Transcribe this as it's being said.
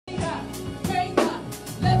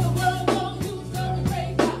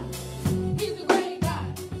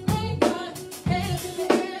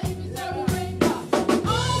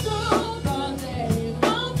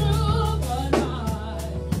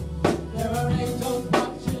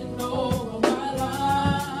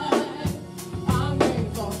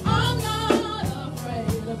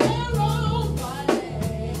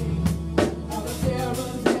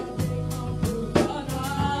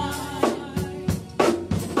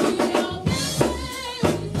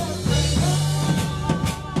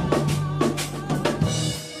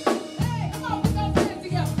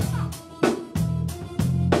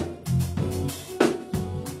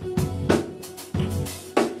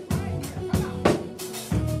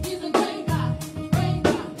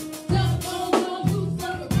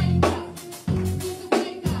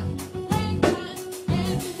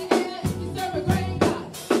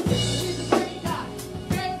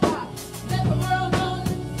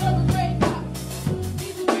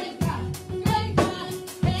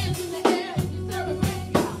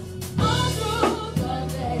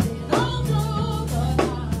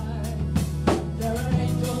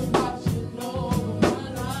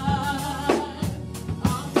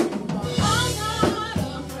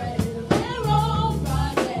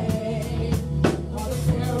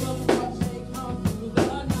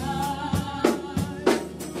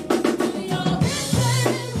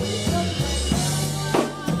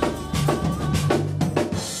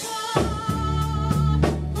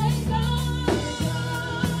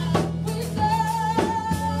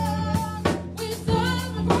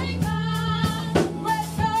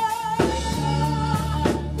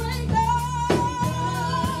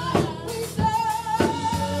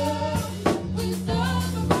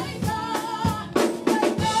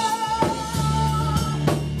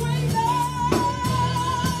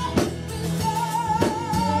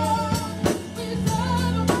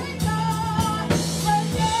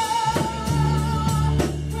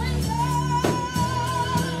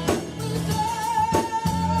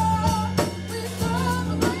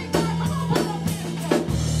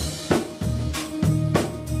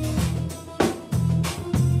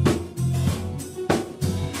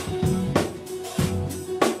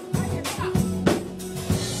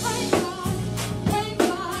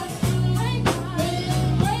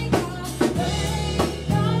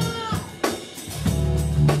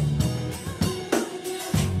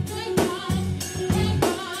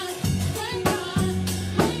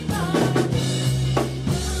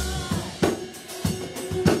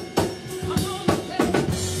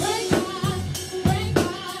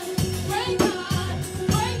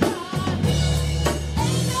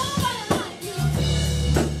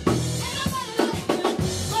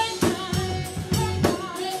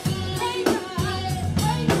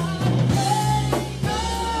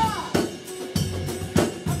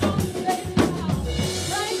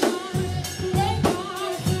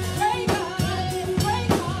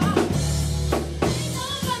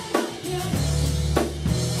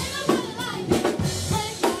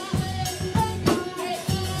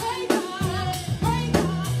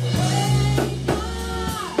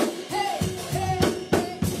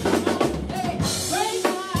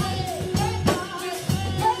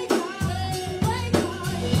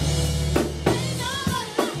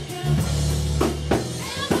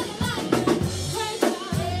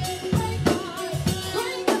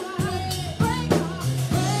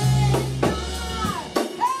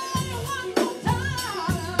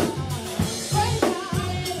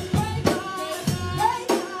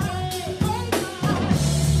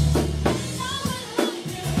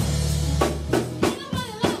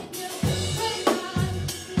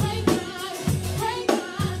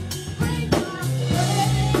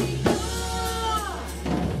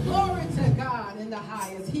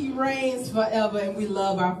He reigns forever, and we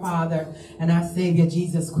love our Father and our Savior,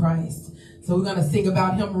 Jesus Christ. So we're going to sing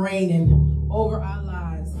about him reigning over our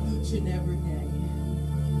lives each and every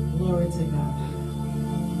day. Glory to God.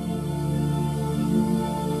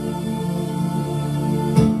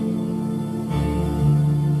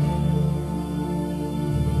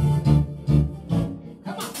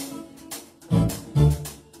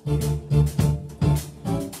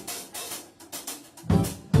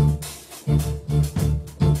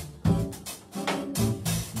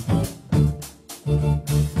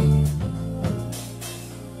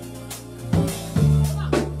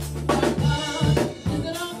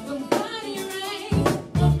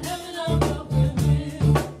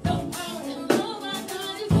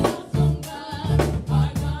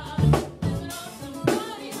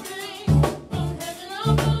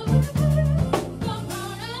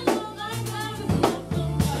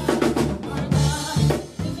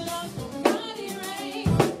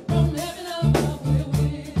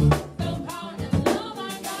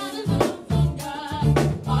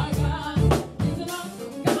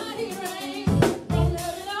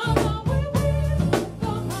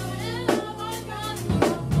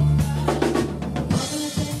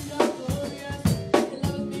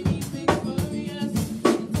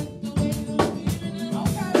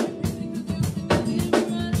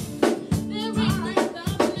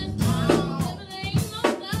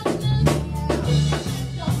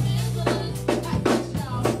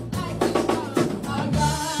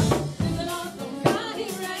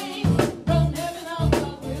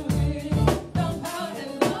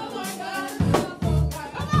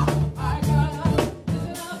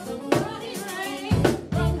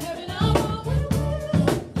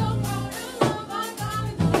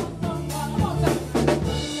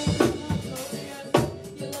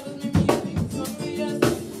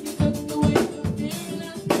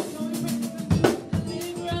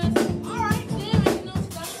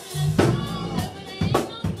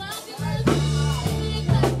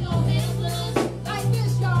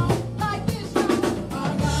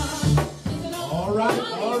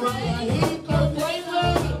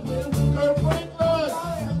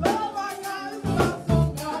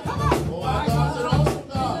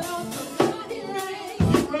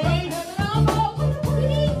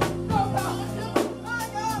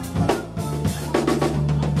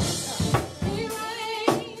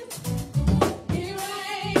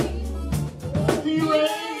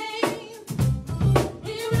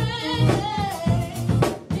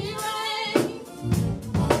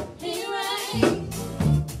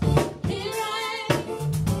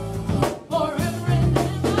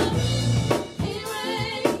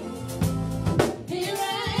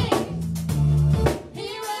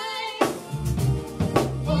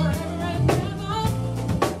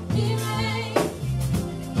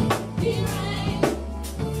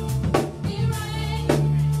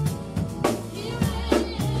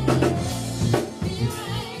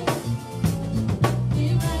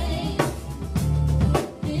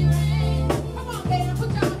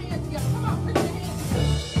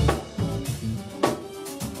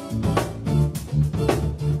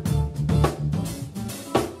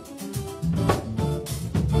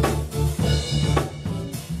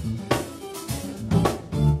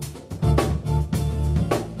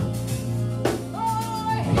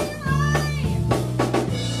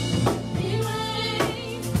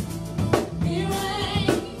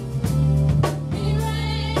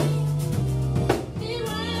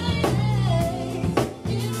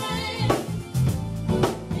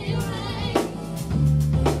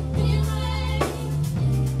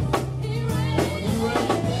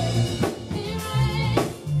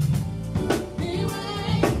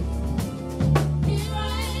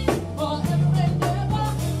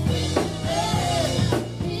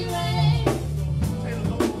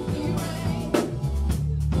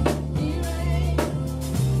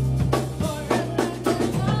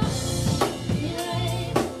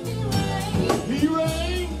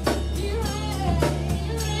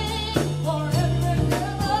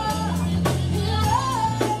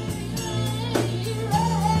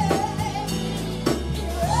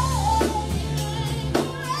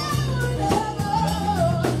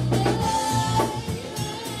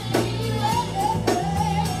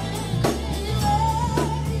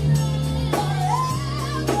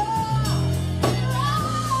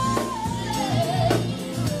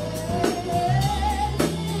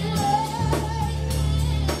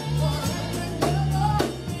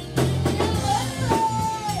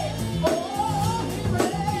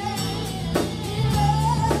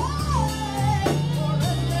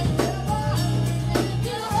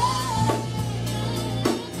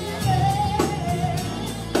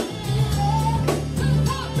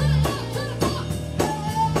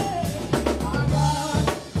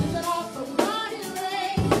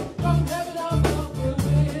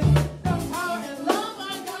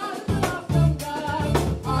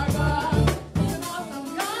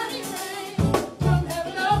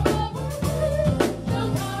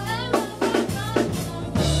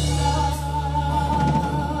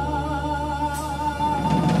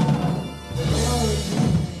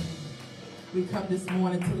 this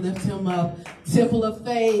morning to lift him up. Temple of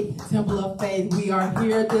faith, temple of faith. We are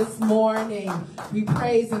here this morning. We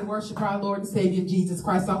praise and worship our Lord and Savior Jesus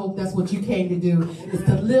Christ. I hope that's what you came to do, is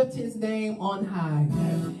to lift his name on high.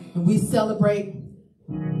 And we celebrate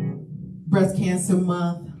Breast Cancer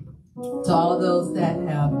Month. To all of those that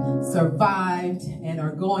have survived and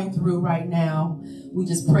are going through right now, we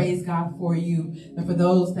just praise God for you. And for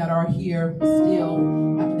those that are here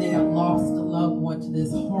still, after they have lost a loved one to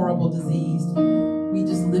this horrible disease, we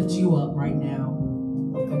just lift you up right now.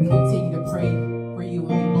 And we continue to pray for you,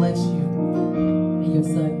 and we bless you and your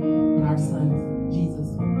son and our son,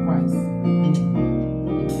 Jesus Christ. Amen.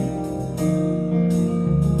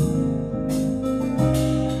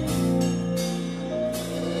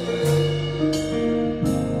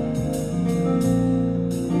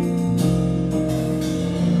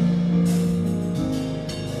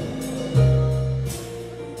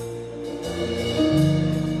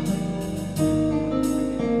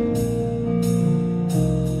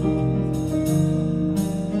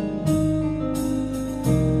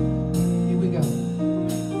 Here we go.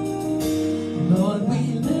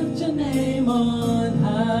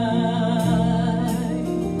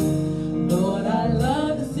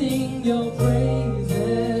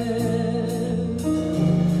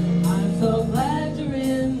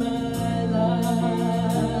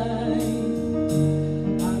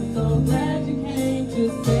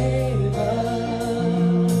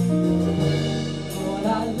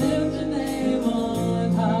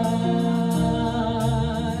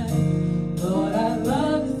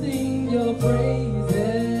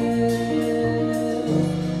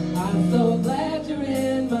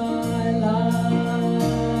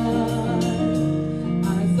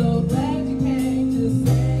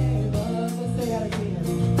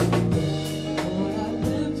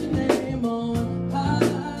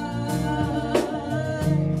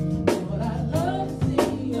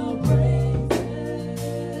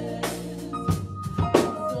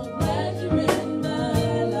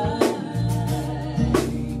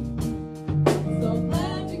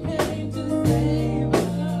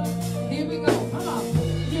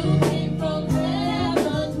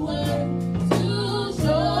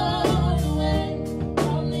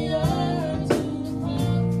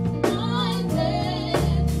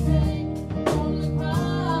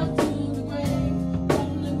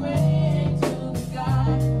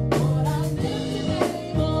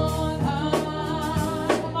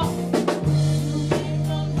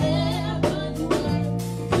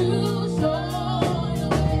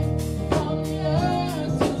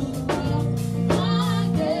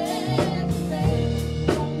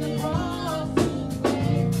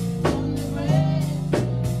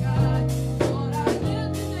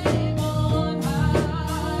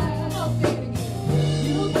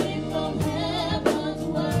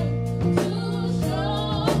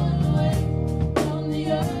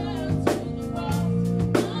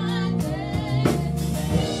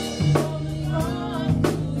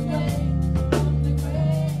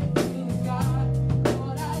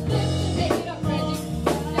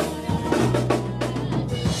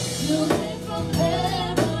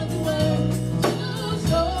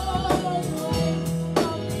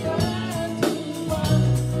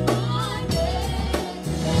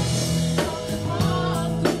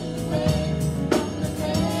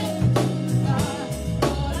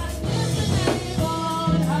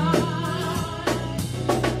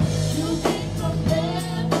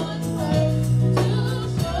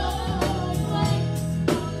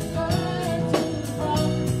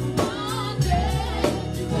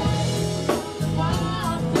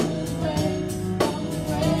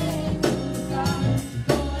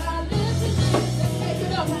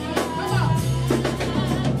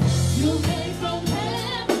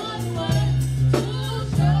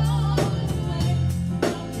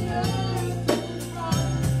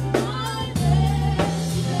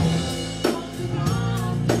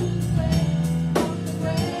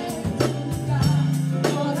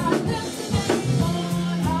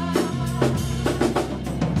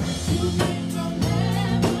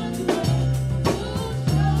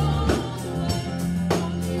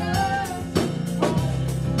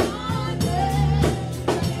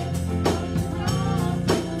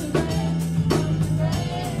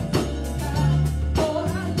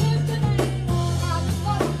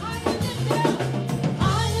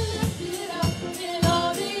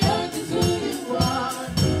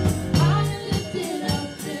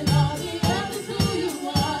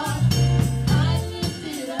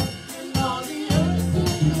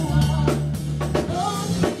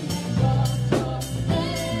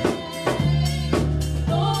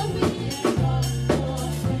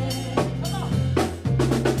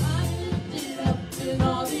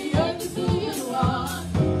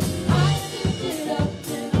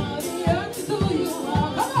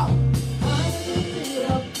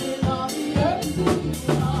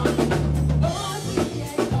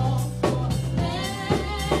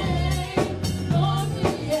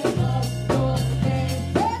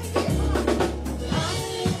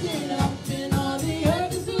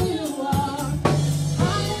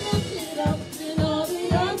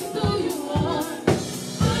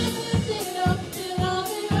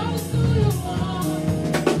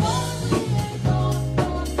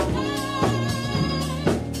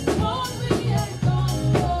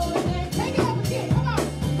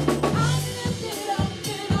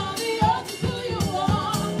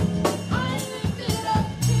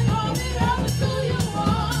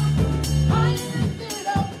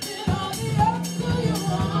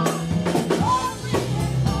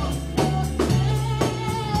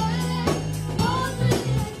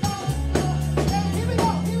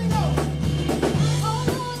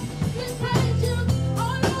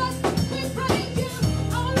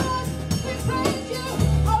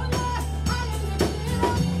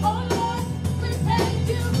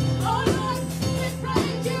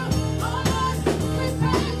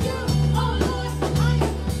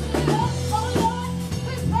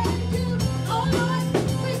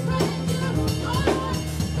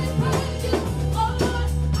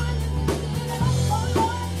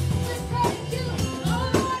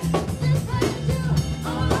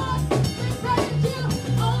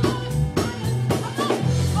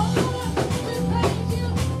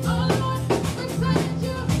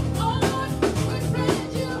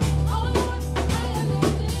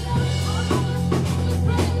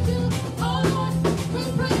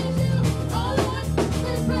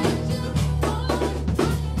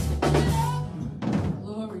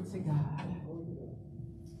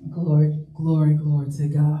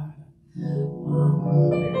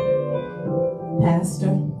 Pastor.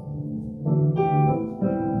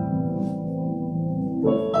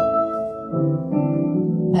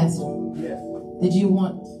 Pastor. Yes. Did you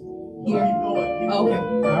want here? Keep going. Okay.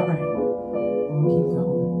 All right. We'll keep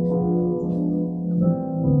going.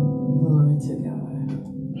 Glory to God.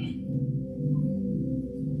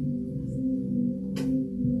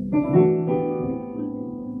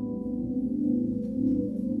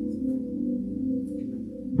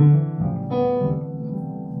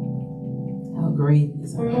 How great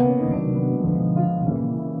is our God.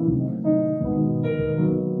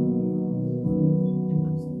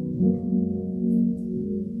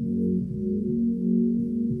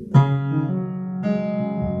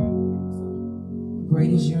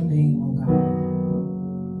 Great is your name, oh God.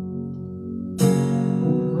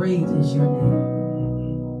 Great is your name.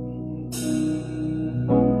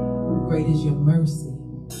 Great is your mercy.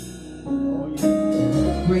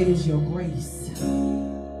 Great is your grace.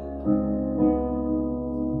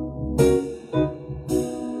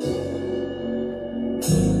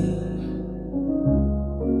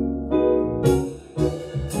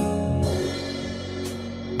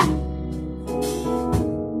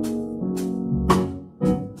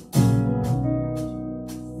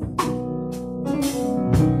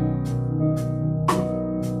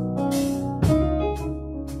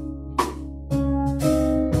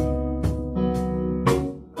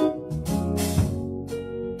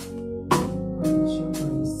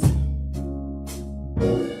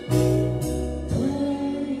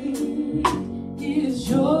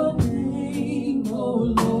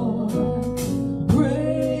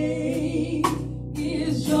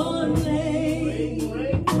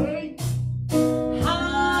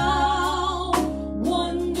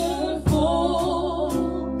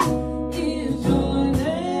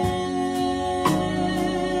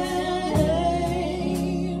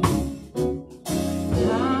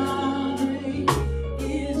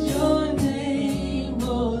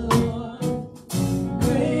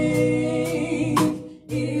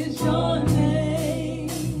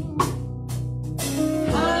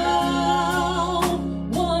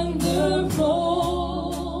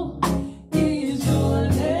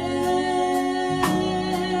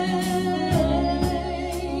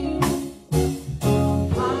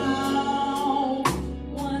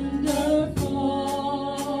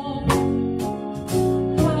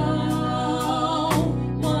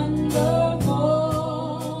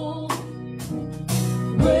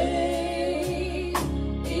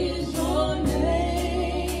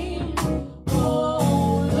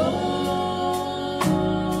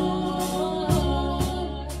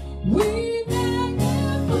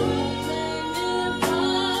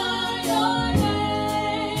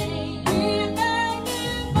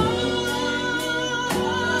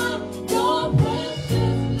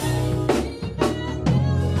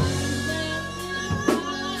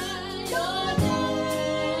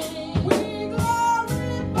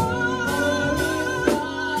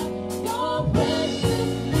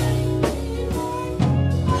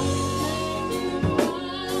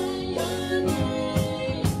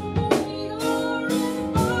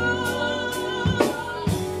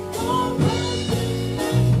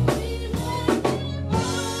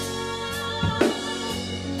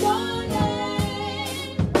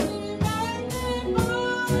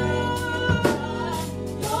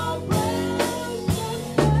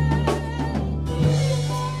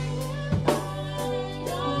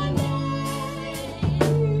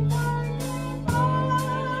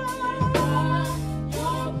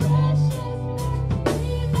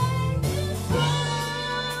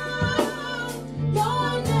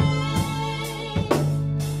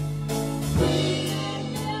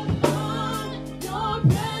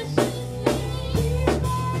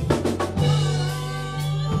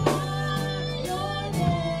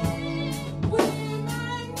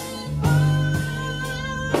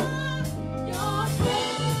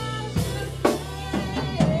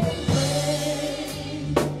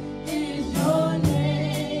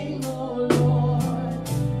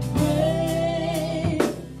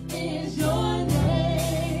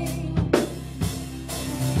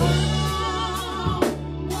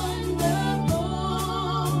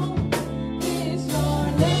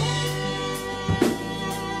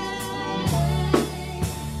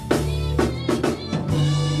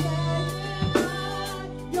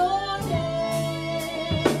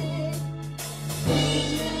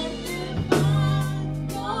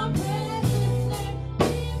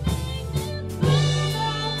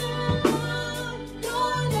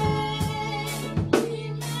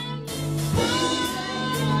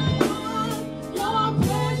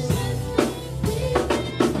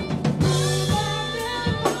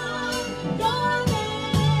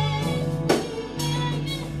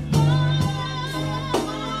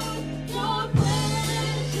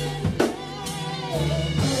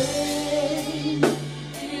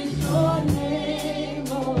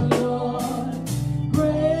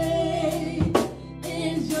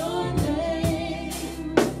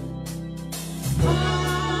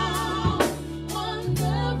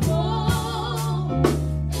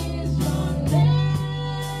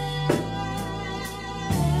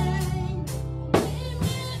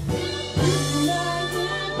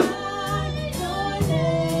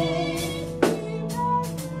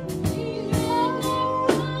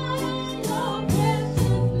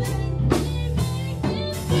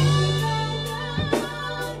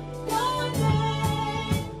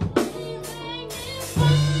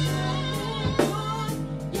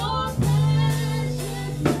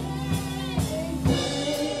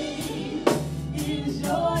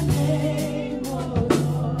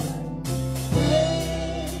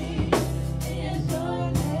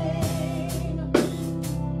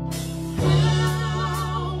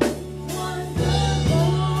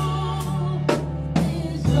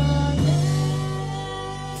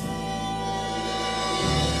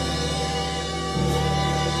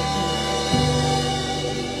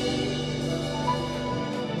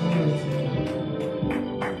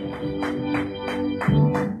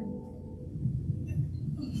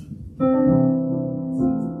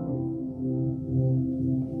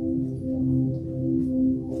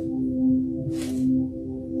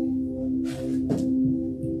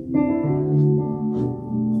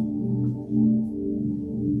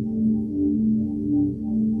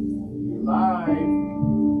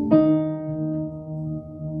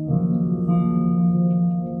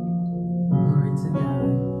 Glory to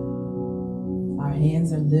God. Our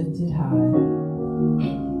hands are lifted high.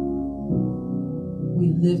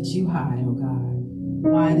 We lift you high, oh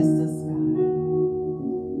God. Wide as the sky.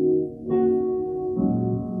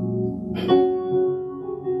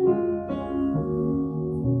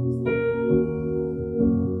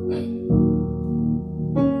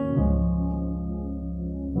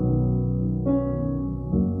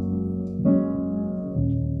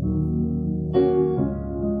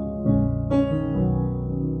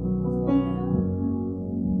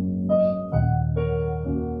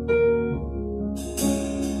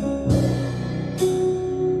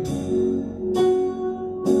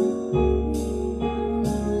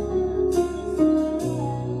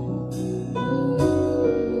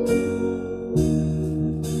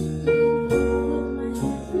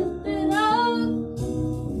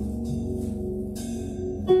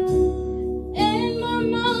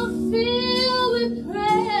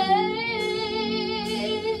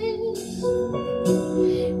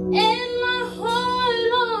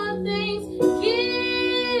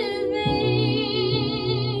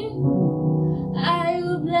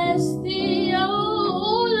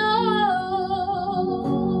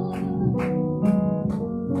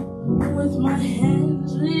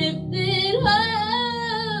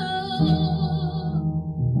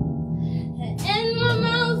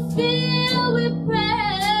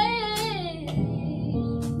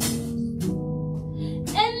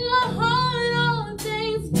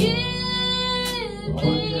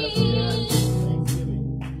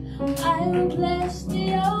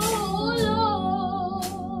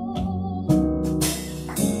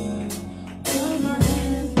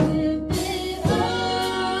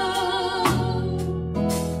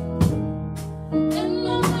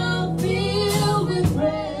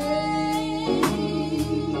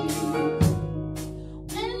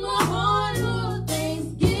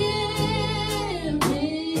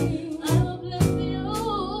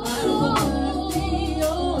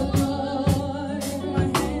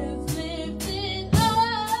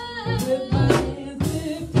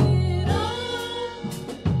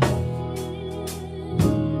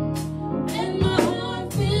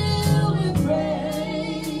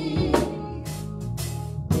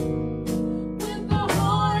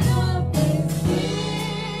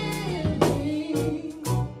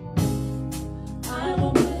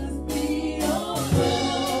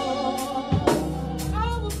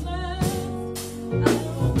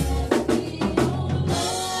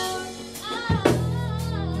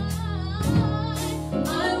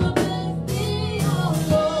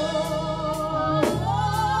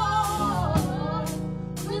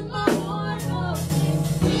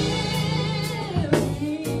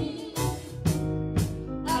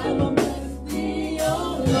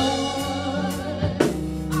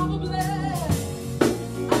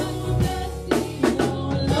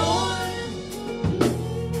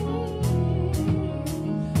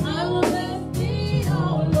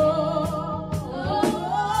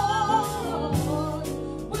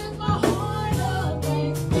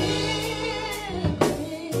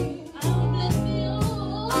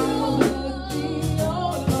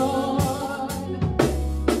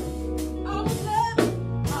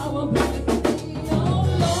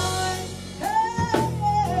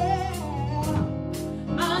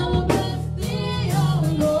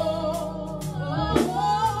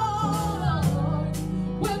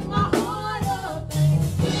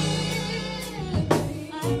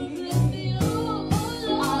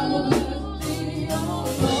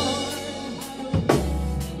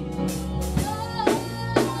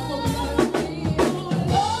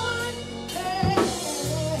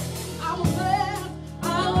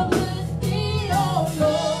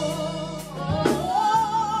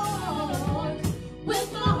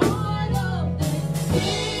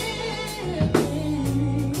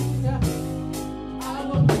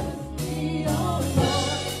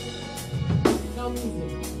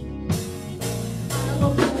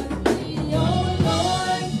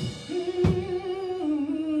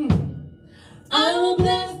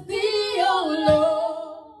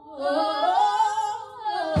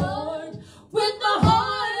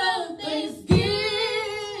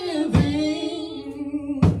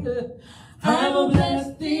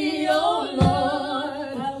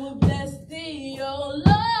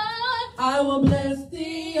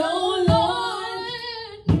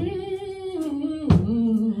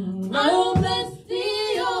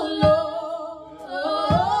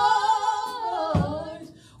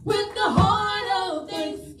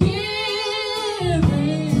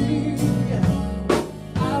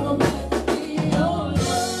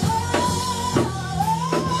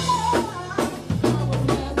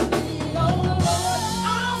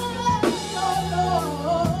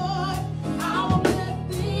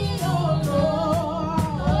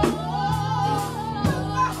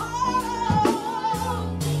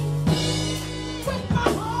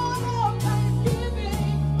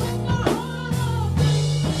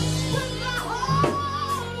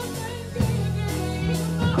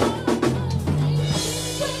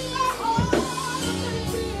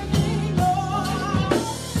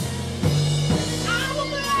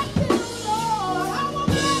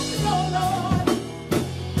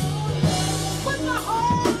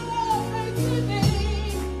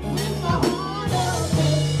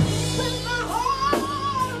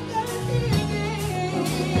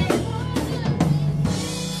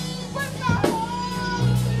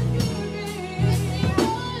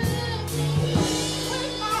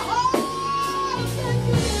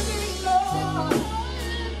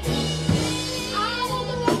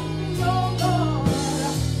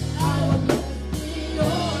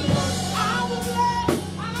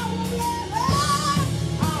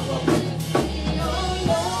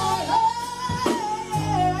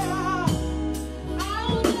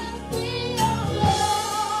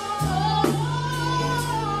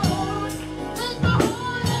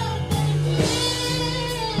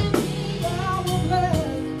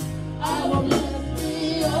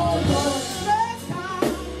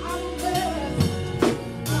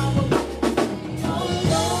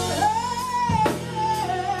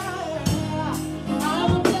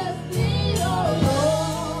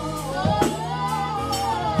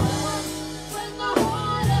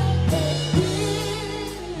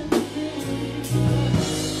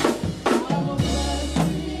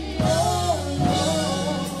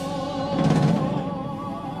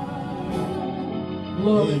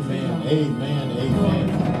 Glory Amen. to Amen. Amen.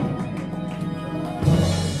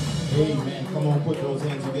 Amen. Come on, put those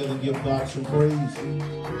hands together and give God some praise.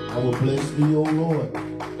 I will bless thee, O Lord.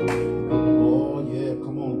 Oh, yeah.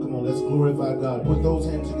 Come on, come on. Let's glorify God. Put those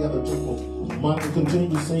hands together, Temple. Monica, continue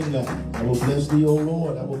to sing that. I will bless thee, O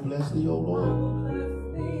Lord. I will bless thee, O Lord.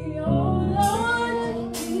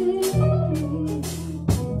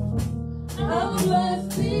 I will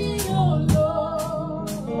bless thee, O Lord.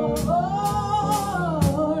 I will bless thee, O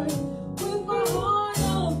Lord. With my heart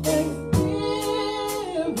of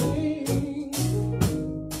thanksgiving.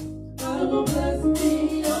 I will bless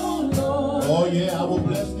thee, O Lord. Oh, yeah. I will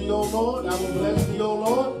bless thee, O Lord. I will bless thee, O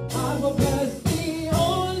Lord. I will bless thee,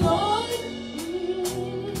 O Lord.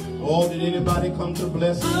 Oh, did anybody come to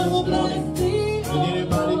bless him I will this morning? bless thee, Did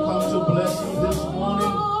anybody come to bless him this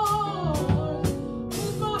morning?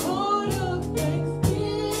 with my heart of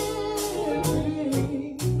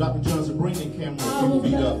thanksgiving. Dr. Johnson, bring the camera I will 3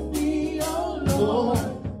 feet bless up. thee, O Lord.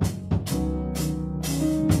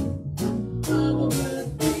 I will bless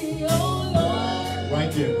thee, O Lord.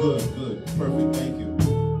 Right there. Good, good. Perfect. Thank you.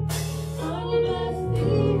 I will bless thee, O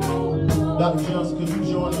Lord. Dr. Johnson, could you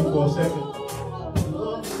join me for a second?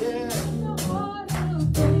 Oh, yeah.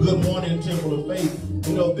 Good morning, Temple of Faith.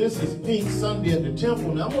 You know, this is Pink Sunday at the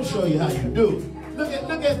Temple. Now, I'm going to show you how you do it. Look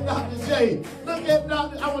at Dr. J. Look at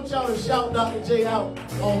Dr. I want y'all to shout Dr. J out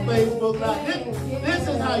on Facebook Live. This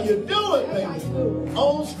is how you do it, baby.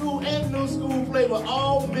 Old school and new school flavor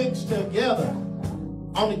all mixed together.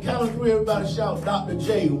 On the count of 3, everybody shout Dr.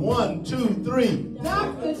 J. 1, 2, 3.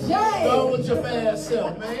 Dr. J. Go with your bad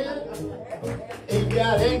self, man.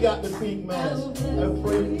 Ain't got the pink mask.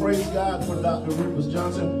 Praise God for Dr. Rufus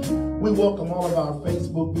Johnson. We welcome all of our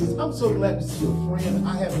Facebook viewers. I'm so glad to see a friend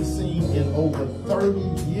I haven't seen in over 30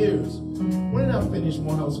 years. When did I finish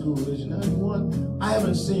Morehouse School of Religion? 91? I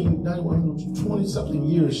haven't seen 20-something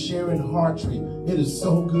years. Sharon Hartree. It is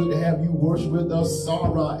so good to have you worship with us.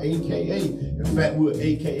 Sarah, a.k.a. In fact, we're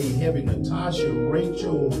a.k.a. heavy. Natasha,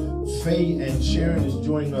 Rachel, Faye, and Sharon is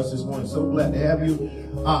joining us this morning. So glad to have you.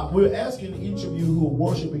 We're asking each of you who are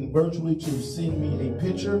worshiping virtually to send me a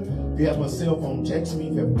picture. If you have my cell phone, text me.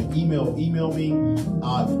 If you have an email me.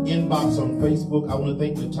 Inbox on Facebook. I want to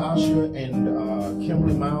thank Natasha and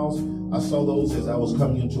Kimberly Miles. I saw those as I was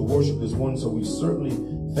coming into worship this morning, so we certainly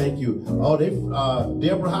thank you. Oh,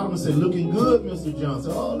 Deborah Holloman said, looking good, Mr.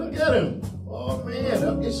 Johnson. Oh, look at him. Oh, man,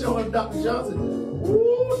 I'm just showing Dr. Johnson.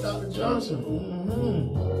 Ooh, Dr. Johnson.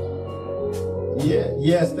 Yeah,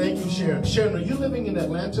 yes, thank you, Sharon. Sharon, are you living in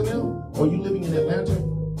Atlanta now? Or are you living in Atlanta?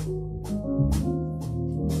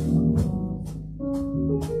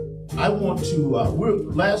 I want to,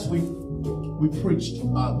 last week we preached,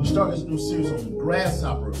 we started this new series on the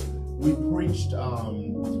grasshopper. We preached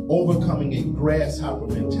overcoming a grasshopper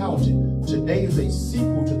mentality. Today is a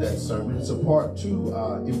sequel to that sermon. It's a part 2,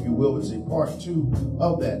 if you will. It's a part 2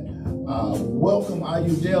 of that. Welcome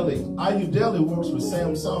Ayudele. Ayudele works with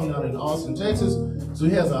Samsung out in Austin, Texas. So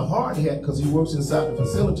he has a hard hat because he works inside the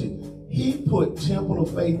facility. He put Temple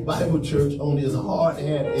of Faith Bible Church on his hard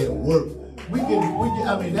hat at work.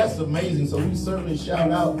 I mean, that's amazing. So we certainly shout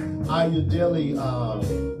out Ayudele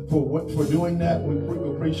for doing that. We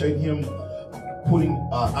appreciate him putting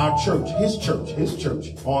our church, his church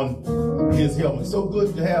on his helmet. So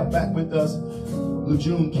good to have back with us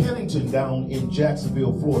LeJune Kennington down in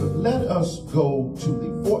Jacksonville, Florida. Let us go to the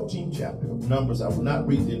 14th chapter of Numbers. I will not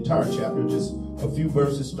read the entire chapter, just a few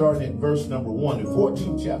verses starting at verse number 1. The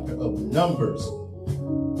 14th chapter of Numbers.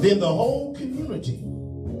 Then the whole community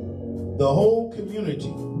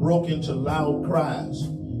broke into loud cries.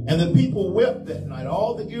 And the people wept that night.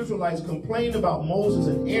 All the Israelites complained about Moses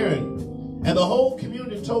and Aaron. And the whole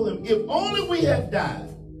community told them, if only we had died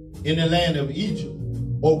in the land of Egypt,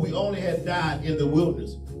 or we only had died in the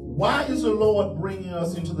wilderness. Why is the Lord bringing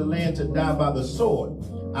us into the land to die by the sword?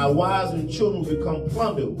 Our wives and children become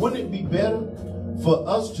plunder. Wouldn't it be better for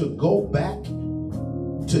us to go back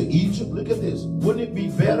to Egypt? Look at this. Wouldn't it be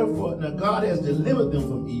better now God has delivered them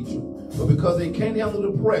from Egypt, but because they can't handle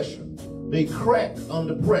the pressure, they crack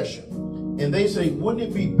under pressure. And they say, wouldn't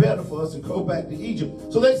it be better for us to go back to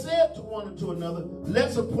Egypt? So they said to one and to another,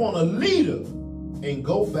 let's appoint a leader and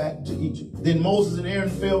go back to Egypt. Then Moses and Aaron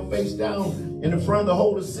fell face down in the front of the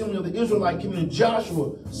whole assembly of the Israelite community.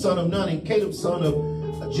 Joshua, son of Nun, and Caleb, son of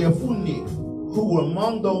Jephunneh, who were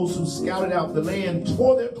among those who scouted out the land,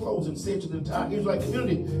 tore their clothes and said to the entire Israelite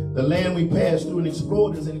community, the land we passed through and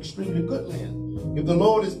explored is an extremely good land. If the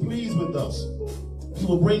Lord is pleased with us, he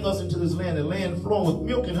will bring us into this land, a land flowing with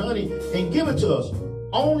milk and honey, and give it to us.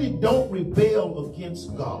 Only don't rebel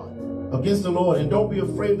against God, against the Lord, and don't be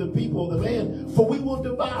afraid of the people of the land, for we will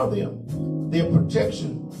devour them. Their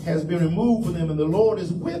protection has been removed from them, and the Lord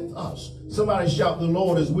is with us. Somebody shout, the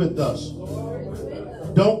Lord is with us.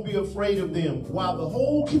 Don't be afraid of them. While the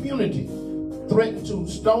whole community threatened to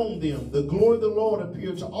stone them, the glory of the Lord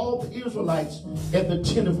appeared to all the Israelites at the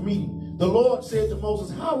tent of meeting. The Lord said to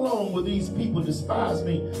Moses, how long will these people despise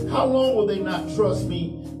me? How long will they not trust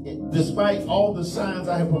me, despite all the signs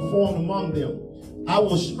I have performed among them? I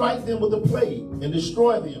will strike them with a plague and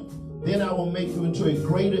destroy them. Then I will make you into a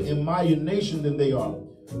greater and mightier nation than they are.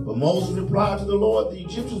 But Moses replied to the Lord, the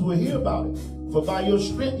Egyptians will hear about it. For by your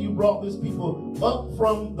strength you brought this people up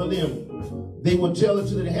from the limb. They will tell it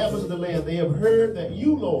to the inhabitants of the land. They have heard that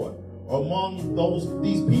you, Lord, are among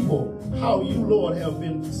these people. How you, Lord, have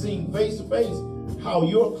been seen face to face. How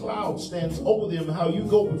your cloud stands over them. How you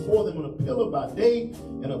go before them on a pillar by day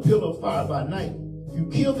and a pillar of fire by night. If you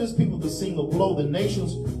kill this people with a single blow, the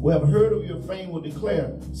nations who have heard of your fame will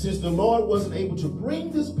declare, since the Lord wasn't able to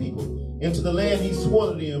bring this people into the land he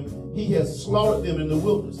swore to them, he has slaughtered them in the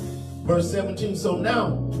wilderness. Verse 17, so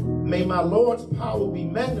now may my Lord's power be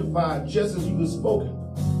magnified just as you have spoken.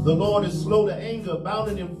 The Lord is slow to anger,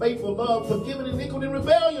 abounding in faithful love, forgiving iniquity and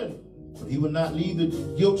rebellion. But he will not leave the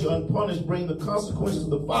guilty unpunished, bring the consequences of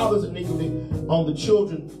the father's iniquity on the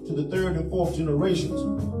children to the third and fourth generations.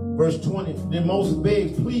 Verse 20, then Moses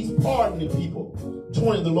begs, please pardon the people.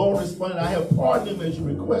 20, the Lord responded, I have pardoned them as you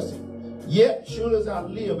requested. Yet, surely as I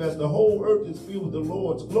live, as the whole earth is filled with the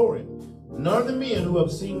Lord's glory, none of the men who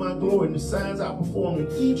have seen my glory and the signs I performed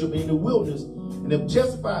in Egypt and in the wilderness, and have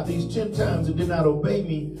testified these 10 times and did not obey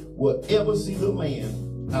me, will ever see the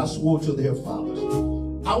land I swore to their fathers.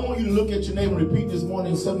 I want you to look at your neighbor and repeat this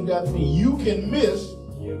morning something that me. You can miss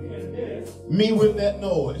me with that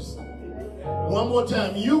noise. One more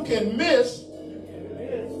time. You can miss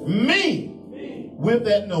me with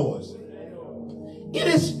that noise. It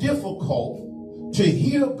is difficult to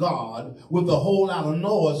hear God with a whole lot of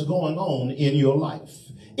noise going on in your life.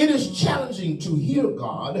 It is challenging to hear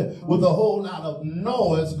God with a whole lot of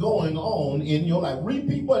noise going on in your life.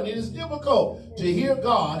 Repeat button. It is difficult to hear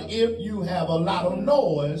God if you have a lot of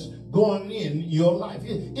noise going in your life.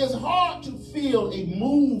 It's hard to feel a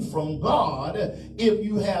move from God if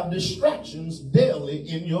you have distractions daily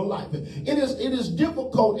in your life. It is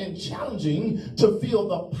difficult and challenging to feel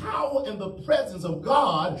the power and the presence of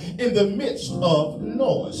God in the midst of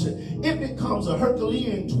noise. It becomes a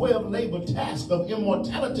Herculean 12-labor task of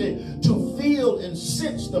immortality to feel and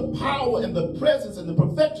sense the power and the presence and the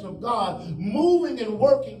perfection of God moving and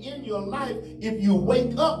working in your life if you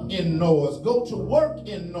wake up in noise, go to work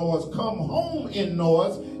in noise, come home in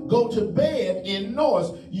noise, go to bed in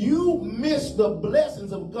noise. You miss the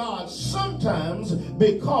blessings of God sometimes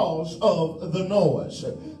because of the noise.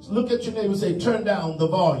 So look at your neighbor and say, turn down the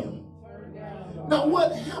volume. Now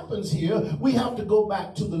what happens here, we have to go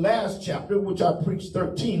back to the last chapter, which I preached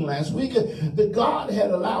 13 last week, that God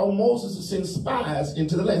had allowed Moses to send spies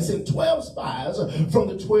into the land, sent 12 spies from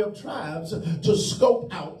the 12 tribes to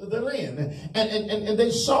scope out the land. And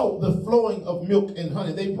they saw the flowing of milk and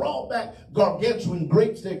honey. They brought back gargantuan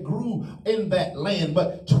grapes that grew in that land.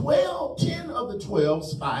 But 10 of the 12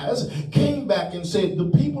 spies came back and said, the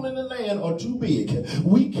people in the land are too big.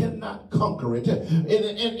 We cannot conquer it.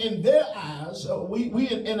 In their eyes,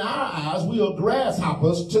 in our eyes, we are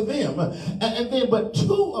grasshoppers to them. But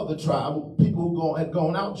 2 of the tribe, people who had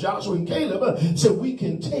gone out, Joshua and Caleb, said, we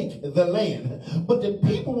can take the land. But the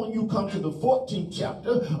people, when you come to the 14th chapter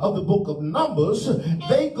of the book of Numbers,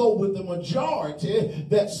 they go with the majority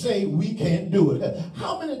that say we can't do it.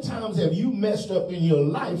 How many times have you messed up in your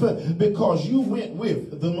life because you went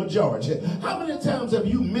with the majority? How many times have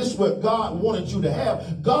you missed what God wanted you to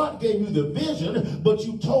have? God gave you the vision, but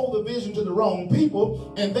you told the vision to the wrong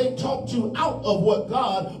people, and they talked you out of what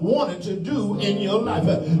God wanted to do in your life.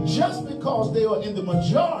 Just because they are in the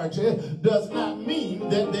majority does not mean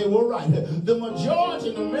that they were right. The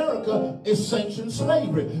majority in America is sanctioned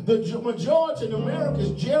slavery. The majority in America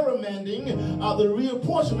is gerrymandering the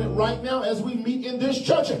reapportionment right now as we meet in this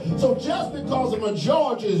church. So just because the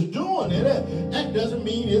majority is doing it, that doesn't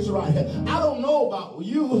mean it's right. I don't know about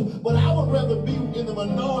you, but I would rather be in the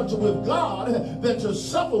minority with God than to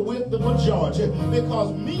suffer with the majority,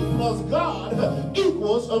 because me plus God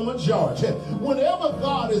equals a majority. Whenever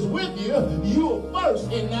God is with you, you're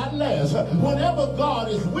first and not last. Whenever God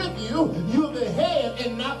is with you, you're the head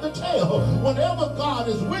and not the tail. Whenever God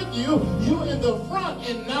is with you, you're in the front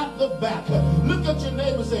and not the back. Look at your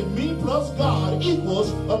neighbor and say, me plus God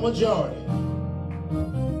equals a majority.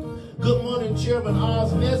 Good morning, Chairman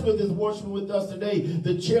Oz Nesbitt is worshiping with us today,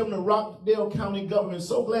 the chairman of Rockdale County Government.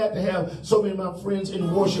 So glad to have so many of my friends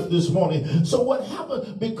in worship this morning. So what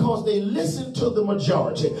happened? Because they listened to the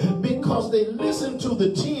majority, because they listened to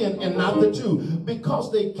the 10 and not the 2,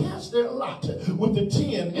 because they cast their lot with the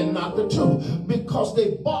 10 and not the 2, because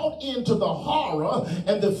they bought into the horror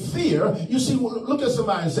and the fear. You see, look at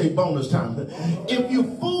somebody and say, bonus time. If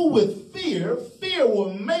you fool with fear, fear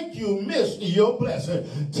will make you miss your blessing.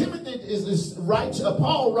 Timothy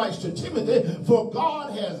Paul writes to Timothy, for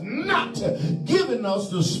God has not given us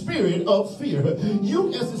the spirit of fear.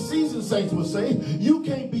 You, as the seasoned saints would say, you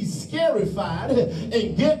can't be scarified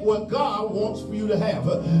and get what God wants for you to have.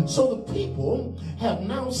 So the people have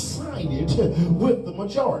now sided with the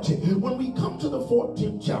majority. When we come to the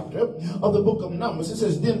 14th chapter of the book of Numbers, it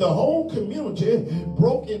says, then the whole community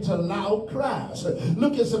broke into loud cries.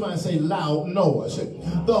 Look at somebody and say, loud noise.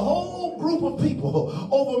 The whole group of people,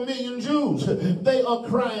 over 1 million Jews, they are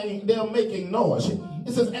crying, they're making noise.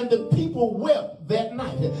 It says, and the people wept that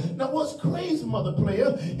night. Now what's crazy, mother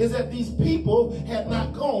player, is that these people had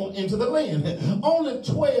not gone into the land. Only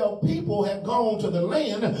 12 people had gone to the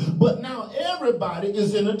land, but now everybody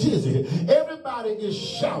is in a tizzy. Everybody is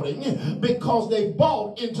shouting because they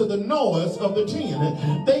bought into the noise of the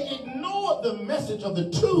 10. They ignored the message of the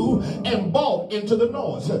 2 and bought into the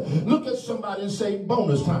noise. Look at somebody and say,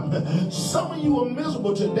 bonus time. Some of you are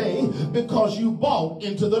miserable today because you bought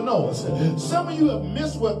into the noise. Some of you have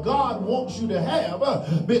missed what God wants you to have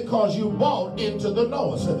because you bought into the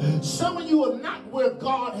noise. Some of you are not where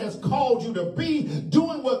God has called you to be,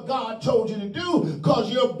 doing what God told you to do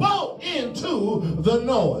because you're bought into the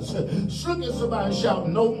noise. Look at somebody and shout,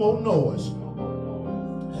 no more noise.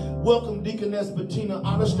 Welcome, Deaconess Bettina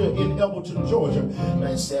Onester in Elberton, Georgia. And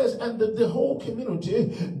it says, and the whole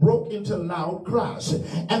community broke into loud cries,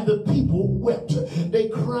 and the people wept. They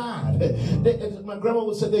cried. My grandma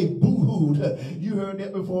would say they boo-hooed. You heard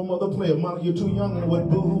that before, mother player. Monica, you're too young to know what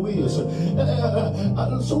boo-hoo is.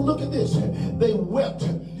 So look at this. They wept.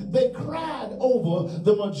 They cried over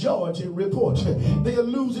the majority report. They are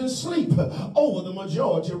losing sleep over the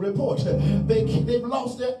majority report. They've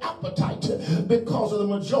lost their appetite because of the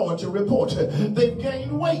majority report. They've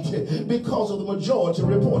gained weight because of the majority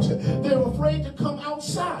report. They're afraid to come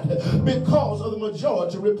outside because of the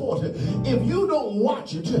majority report. If you don't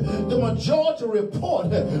watch it, the majority report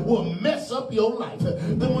will mess up your life.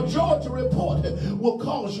 The majority report will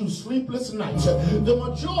cause you sleepless nights. The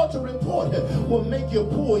majority report will make you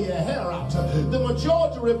pull your hair out. The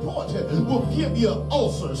majority report will give you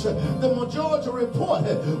ulcers. The majority report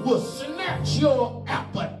will snatch your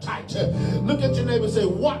appetite. Look at your neighbor and say,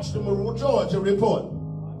 watch the majority report.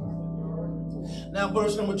 Now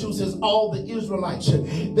verse number 2 says, all the Israelites,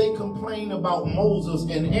 they complain about Moses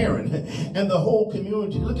and Aaron and the whole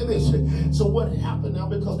community. Look at this. So what happened now,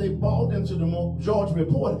 because they bought into the majority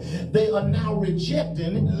report, they are now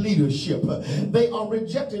rejecting leadership. They are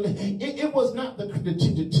rejecting. It was not the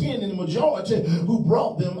 10 in the majority who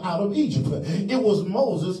brought them out of Egypt. It was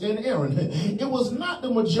Moses and Aaron. It was not the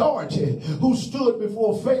majority who stood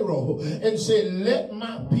before Pharaoh and said, let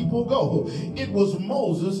my people go. It was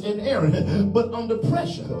Moses and Aaron. But under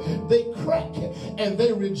pressure, they crack and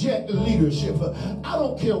they reject leadership. I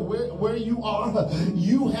don't care where you are,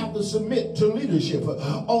 you have to submit to leadership.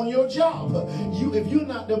 On your job, if you're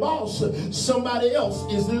not the boss, somebody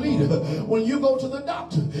else is the leader. When you go to the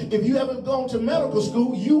doctor, if you haven't gone to medical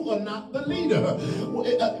school, you are not the leader.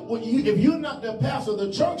 If you're not the pastor of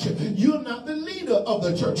the church, you're not the leader of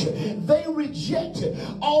the church. They reject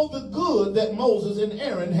all the good that Moses and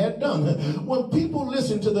Aaron had done. When people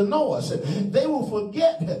listen to the noise, they will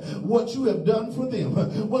forget what you have done for them.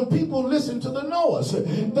 When people listen to the noise,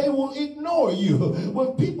 they will ignore you.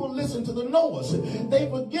 When people listen to the noise, they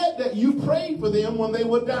forget that you prayed for them when they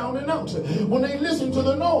were down and out. When they listen to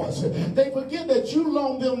the noise, they forget that you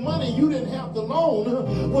loaned them money you didn't have to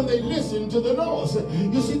loan. When they listen to the noise,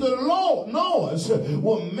 you see, the noise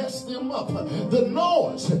will mess them up. The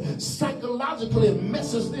noise psychologically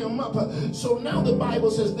messes them up. So now the Bible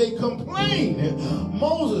says they complain.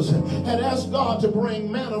 Moses had asked God to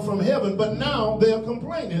bring manna from heaven, but now they're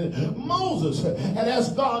complaining. Moses had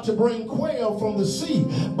asked God to bring quail from the sea,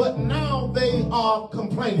 but now they are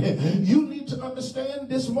complaining. You need to understand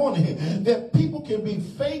this morning that people can be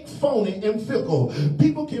fake, phony, and fickle.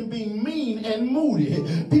 People can be mean and moody.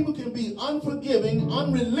 People can be unforgiving,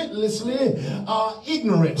 unrelentlessly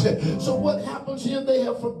ignorant. So what happens here? They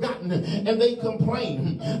have forgotten and they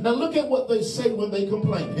complain. Now look at what they say when they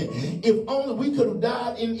complain. If only we could have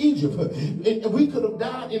died in Egypt. We could have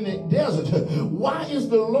died in the desert. Why is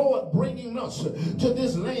the Lord bringing us to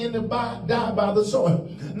this land to die by the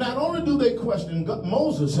sword? Not only do they question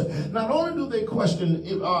Moses, not only do they question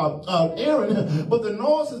Aaron, but the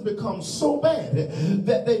noise has become so bad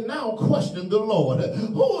that they now question the Lord.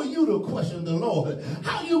 Who are you to question the Lord?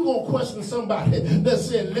 How you going to question somebody that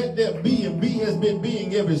said, let there be, and be has been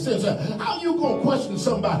being ever since? How you going to question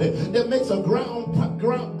somebody that makes a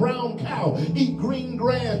brown cow eat green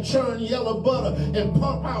grass, churn yellow butter, and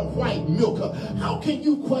pump out white milk? How can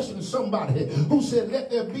you question somebody who said, let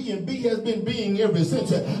there be, and be has been being ever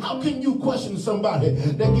since? How can you question somebody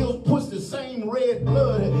that puts the same red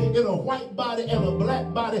blood in a white body and a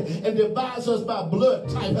black body and divides us by blood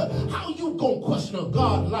type? How you gonna question a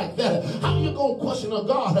God like that? How you gonna question a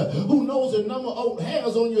God who knows the number of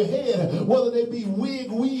hairs on your head, whether they be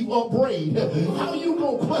wig, weave, or braid? How you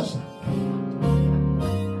gonna question?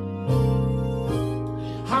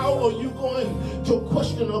 How are you going to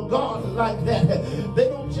question a God like that? They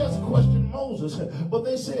don't just question Moses, but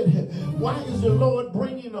they said, why is the Lord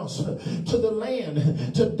bringing us to the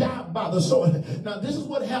land to die by the sword? Now, this is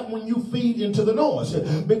what happened when you feed into the noise,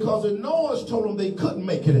 because the noise told them they couldn't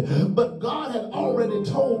make it. But God had already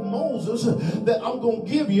told Moses that I'm going to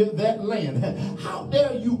give you that land. How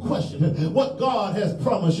dare you question what God has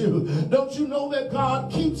promised you? Don't you know that God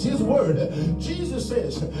keeps his word? Jesus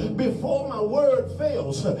says, before my word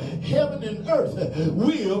fails, heaven and earth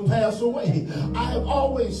will pass away. I have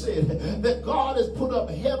always said that God has put up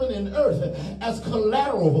heaven and earth as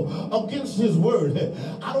collateral against his word.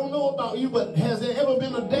 I don't know about you, but has there ever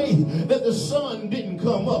been a day that the sun didn't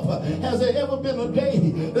come up? Has there ever been a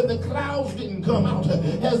day that the clouds didn't come out?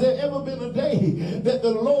 Has there ever been a day that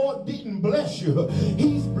the Lord didn't bless you?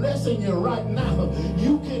 He's blessing you right now.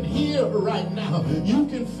 You can hear right now. You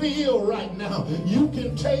can feel right now. You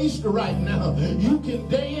can taste right now. You can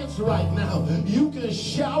dance right now. You can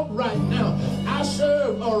shout right now. I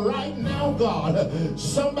serve a right now God.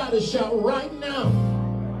 Somebody shout right now.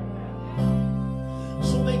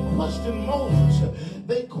 So they questioned Moses,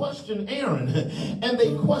 they questioned Aaron, and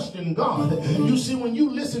they questioned God. You see, when you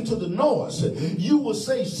listen to the noise, you will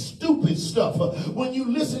say stupid stuff. When you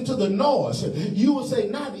listen to the noise, you will say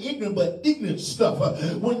not ignorant, but ignorant stuff.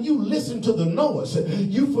 When you listen to the noise,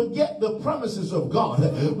 you forget the promises of God.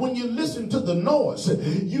 When you listen to the noise,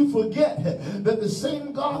 you forget that the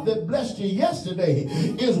same God that blessed you yesterday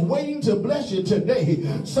is waiting to bless you today.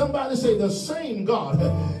 Somebody say the same God.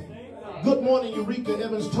 Good morning, Eureka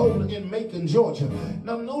Evans told in Macon, Georgia.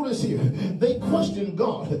 Now notice here, they questioned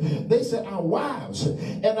God. They said our wives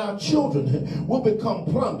and our children will become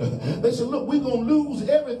plunder. They said, look, we're going to lose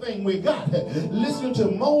everything we got. Listen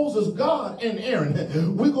to Moses, God, and Aaron.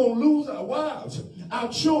 We're going to lose our wives, our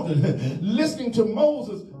children. Listening to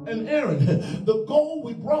Moses and Aaron, the gold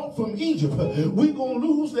we brought from Egypt, we're going to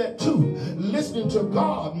lose that too. Listening to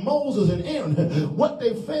God, Moses, and Aaron, what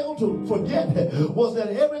they failed to forget was that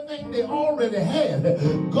everything they already had,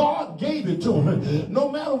 God gave it to them. No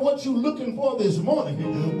matter what you're looking for this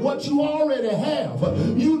morning, what you already have,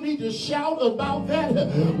 you need to shout about that.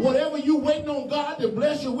 Whatever you're waiting on God to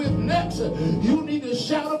bless you with next, you need to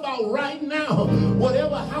shout about right now.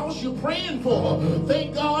 Whatever house you're praying for,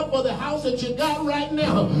 thank God for the house that you got right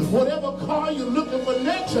now. Whatever car you're looking for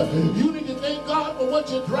next, you need to thank God for what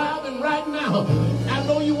you're driving right now. I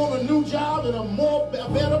know you want a new job and a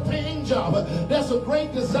better paying job. That's a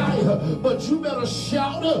great desire, but you better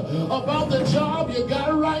shout about the job you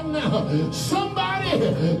got right now. Somebody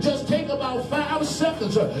just take about 5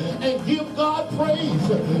 seconds and give God praise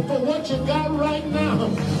for what you got right now.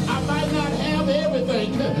 I might not have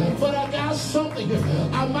everything, but I got something.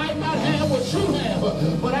 I might not have what you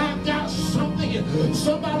have, but I got something.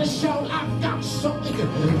 Somebody shout, I got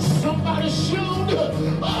something. Somebody shout,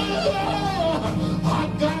 oh,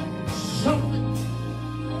 I got something.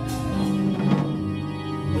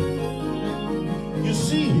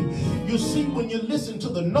 You see, when you listen to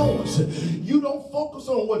the noise, you don't focus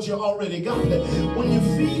on what you already got. When you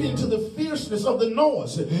feed into the fierceness of the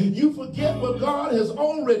noise, you forget what God has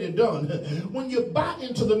already done. When you buy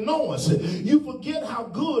into the noise, you forget how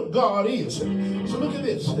good God is. So look at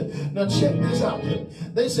this. Now check this out.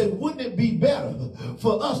 They said, wouldn't it be better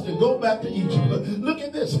for us to go back to Egypt? Look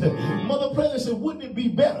at this. Mother President said, wouldn't it be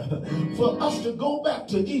better for us to go back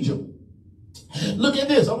to Egypt? Look at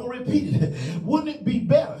this. I'm going to repeat it. Wouldn't it be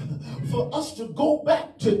better for us to go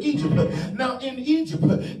back to Egypt? Now, in Egypt,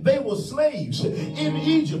 they were slaves. In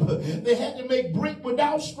Egypt, they had to make brick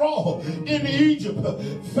without straw. In Egypt,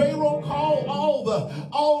 Pharaoh called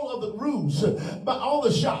all of the roofs by all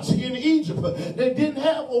the shots. In Egypt, they didn't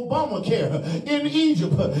have Obamacare. In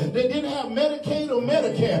Egypt, they didn't have Medicaid or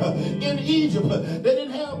Medicare. In Egypt, they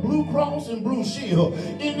didn't have Blue Cross and Blue Shield.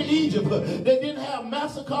 In Egypt, they didn't have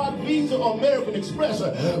MasterCard, Visa, or American Express,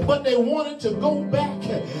 but they wanted to go back.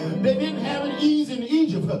 They didn't have it easy in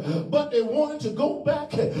Egypt, but they wanted to go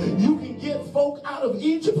back. You can get folk out of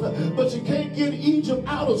Egypt, but you can't get Egypt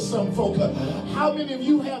out of some folk. How many of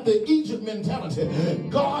you have the Egypt mentality?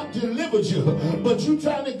 God delivered you, but you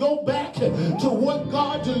trying to go back to what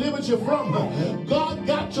God delivered you from. God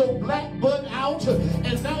got your black butt out,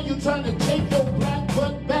 and now you're trying to take your black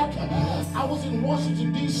butt back. I was in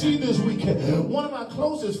Washington, D.C. this week. One of my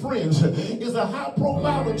closest friends is a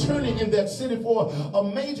high-profile attorney in that city for a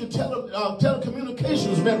major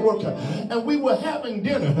telecommunications network. And we were having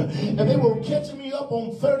dinner, and they were catching me up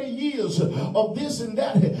on 30 years of this and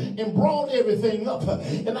that and brought everything up.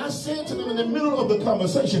 And I said to them in the middle of the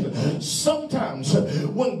conversation, sometimes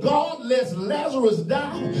when God lets Lazarus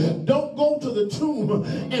die, don't go to the tomb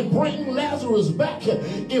and bring Lazarus back.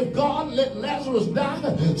 If God let Lazarus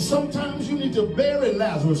die, sometimes you need to bury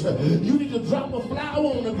Lazarus. You need to drop a flower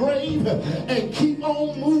on the grave and keep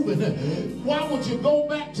on moving. Why would you go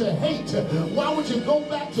back to hate? Why would you go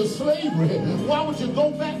back to slavery? Why would you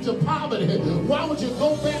go back to poverty? Why would you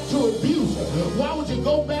go back to abuse? Why would you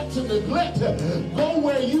go back to neglect? Go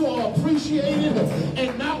where you are appreciated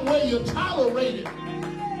and not where you're tolerated.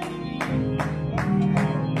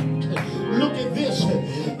 Look at this.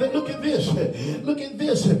 Look at this. Look at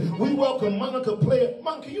this. We welcome Monica Player.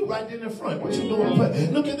 Monica, you right there in the front. What you doing?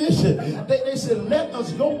 Look at this. They said, let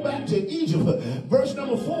us go back to Egypt. Verse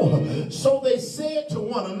number 4. So they said to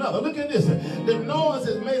one another. Look at this. The noise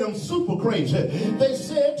has made them super crazy. They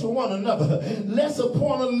said to one another, let's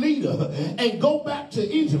appoint a leader and go back to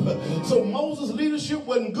Egypt. So Moses' leadership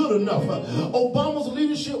wasn't good enough. Obama's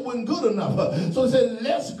leadership wasn't good enough. So they said,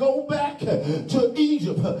 let's go back to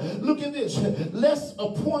Egypt. Look at this. Let's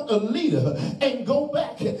appoint a leader and go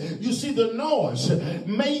back. You see, the noise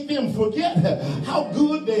made them forget how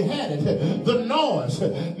good they had it. The noise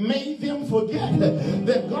made them forget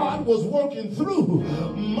that God was working through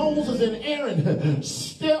Moses and Aaron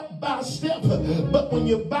step by step. But when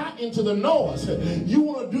you buy into the noise, you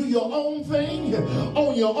want to do your own thing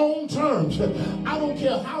on your own terms. I don't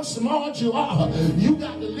care how smart you are. You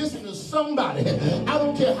got to listen to somebody. I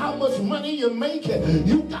don't care how much money you make.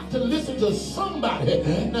 You got to listen to somebody.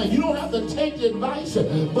 Now, you don't have to take the advice,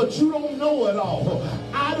 but you don't know it all.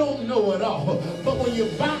 I don't know it all. But when you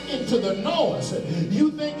buy into the noise,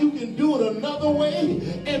 you think you can do it another way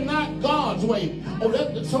and not God's way. Oh,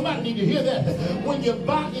 somebody need to hear that. When you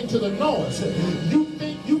buy into the noise, you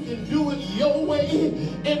think you can do it your way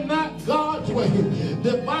and not God's way.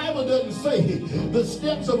 The Bible doesn't say the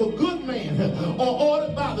steps of a good man are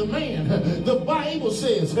ordered by the man. The Bible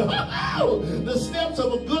says the steps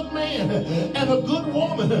of a good man and a good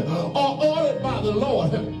woman are ordered by the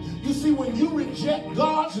Lord. You see, when you reject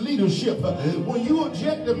God's leadership, when you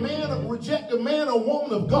reject the man or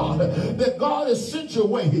woman of God that God has sent your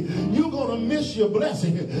way, you're going to miss your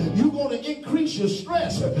blessing. You're going to increase your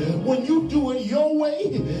stress. When you do it your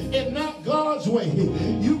way and not God's way,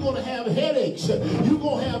 you're going to have headaches. You're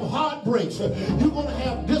going to have heartbreaks. You're going to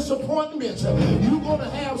have disappointments. You're going to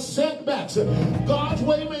have setbacks. God's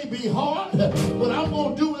way may be hard, but I'm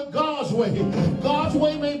going to do it God's way. God's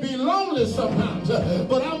way may be lonely sometimes,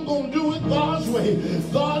 but I'm going to do it God's way.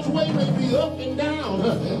 God's way may be up and down,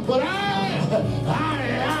 but I'm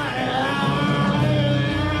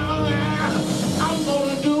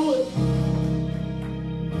going to do it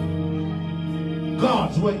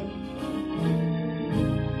God's way.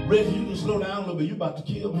 Reggie, you can slow down a little bit. You're about to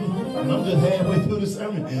kill me. And I'm just halfway through the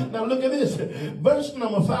sermon. Now look at this. Verse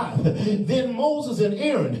number 5. Then Moses and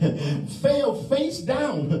Aaron fell face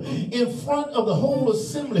down in front of the whole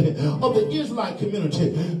assembly of the Israelite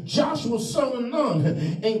community. Joshua son of Nun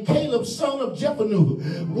and Caleb son of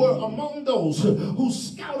Jephunneh were among those who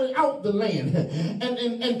scouted out the land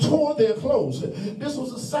and tore their clothes. This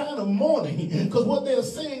was a sign of mourning, because what they're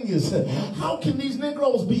saying is, how can these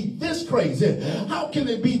Negroes be this crazy? How can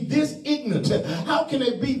they be this ignorant? How can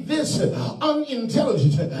they be this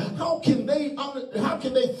unintelligent? How can they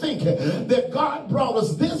think that God brought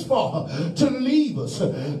us this far to leave us?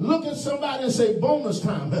 Look at somebody and say, bonus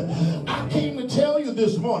time. I came to tell you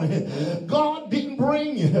this morning. God didn't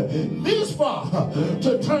bring you this far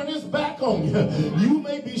to turn his back on you. You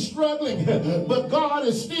may be struggling, but God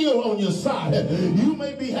is still on your side. You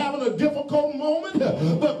may be having a difficult moment,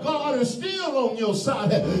 but God is still on your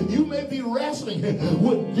side. You may be wrestling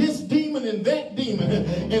with this demon and that demon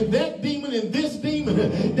and this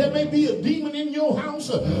demon. There may be a demon in your house,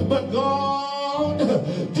 but God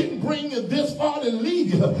didn't bring you this far to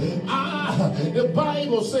leave you. The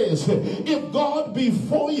Bible says, if God be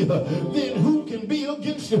for you, then who can be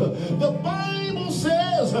against you? The Bible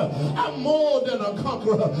says, I'm more than a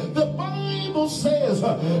conqueror. The Bible says,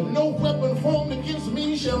 no weapon formed against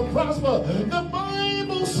me shall prosper. The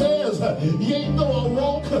Bible says, yea, though I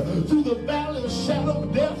walk through the valley of shadow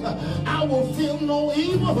of death, I will feel no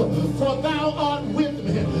evil, for thou art with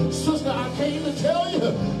me. Sister, I came to tell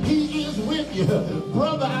you, he is with you.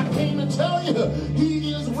 Brother, I came to tell you,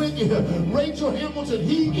 he is with you. Rachel Hamilton,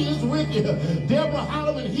 he is with you. Deborah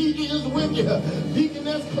Holloman, he is with you.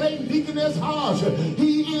 Deaconess Clayton, Deaconess Hodge,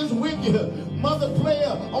 he is with you. Mother Player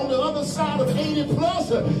on the other side of 80 plus,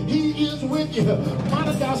 he is with you.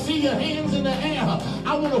 Monica, I see your hands in the air.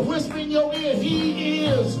 I want to whisper in your ear, he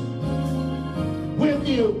is with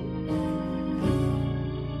you.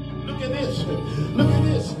 Look at this. Look at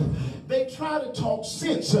this. They try to talk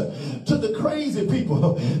sense to the crazy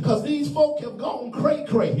people because these folk have gone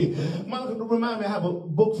cray-cray. Monica, remind me, I have a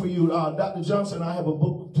book for you. Dr. Johnson, I have a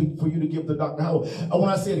book for you to give to Dr. Howard. When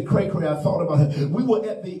I said cray-cray, I thought about it. We were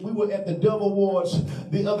at the Dove Awards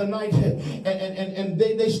the other night, and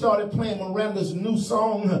they started playing Miranda's new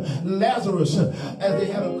song, Lazarus, as they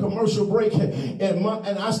had a commercial break. And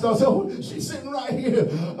I started saying, oh, she's sitting right here.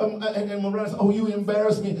 And Miranda said, oh, you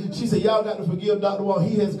embarrassed me. She said, y'all got to forgive Dr. Wall.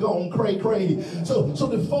 He has gone cray-cray. So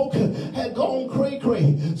the folk had gone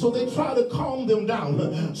cray-cray. So they tried to calm them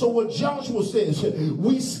down. So what Joshua says,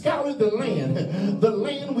 we scoured the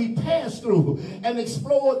land we passed through and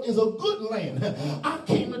explored is a good land. I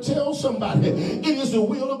came to tell somebody, it is the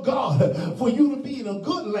will of God for you to be in a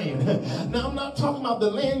good land. Now, I'm not talking about the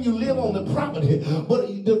land you live on, the property,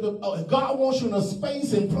 but God wants you in a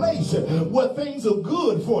space and place where things are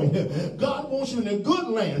good for you. God wants you in a good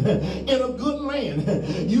land. In a good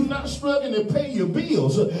land. You're not struggling to pay your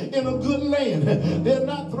bills. In a good land. They're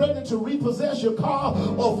not threatening to repossess your car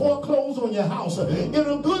or foreclose on your house. In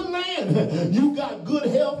a good land, you got good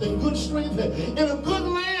health and good strength. In a good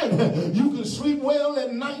land, you can sleep well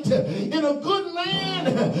at night. In a good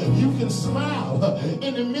land, you can smile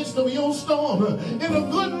in the midst of your storm. In a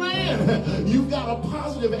good land, you got a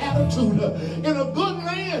positive attitude. In a good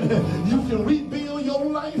land, you can rebuild your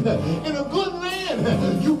life. In a good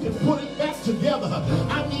land, you can put it back together.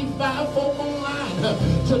 I need 5 folk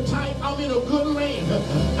online to type, I'm in a good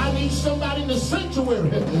land. I need somebody in the sanctuary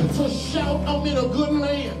to shout, I'm in a good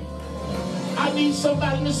land. I need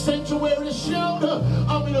somebody in the sanctuary to shout,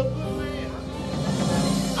 I'm in a good land.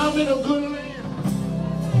 I'm in a good land.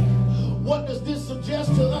 What does this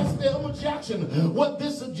suggest to us, Thelma Jackson? What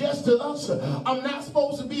this suggests to us, I'm not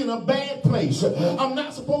supposed to be in a bad place. I'm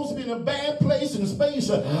not supposed to be in a bad place in space.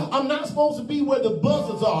 I'm not supposed to be where the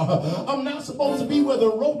buzzards are. I'm not supposed to be where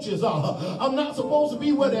the roaches are. I'm not supposed to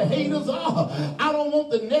be where the haters are. I don't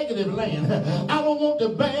want the negative land. I don't want the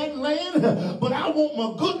bad land, but I want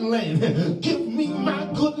my good land. Give me my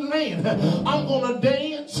good land. I'm going to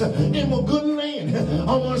dance in my good land. I'm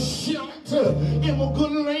going to shout in my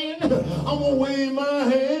good land. I'm going to wave my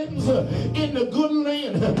hands in the good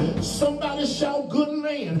land. Somebody shout good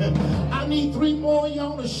land. I need 3 more of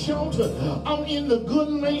y'all to shout, I'm in the good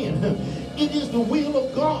land. It is the will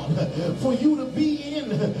of God for you to be in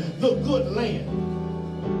the good land.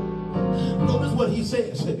 Notice what he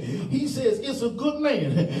says. He says it's a good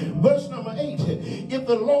land. Verse number 8. If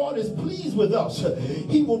the Lord is pleased with us,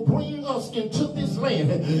 he will bring us into this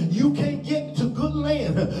land. You can't get to good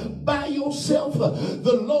land by yourself.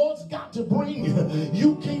 The Lord's got to bring you.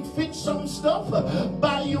 You can't fix some stuff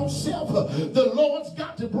by yourself. The Lord's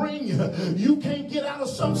got to bring you. You can't get out of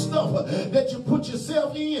some stuff that you put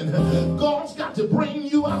yourself in. God's got to bring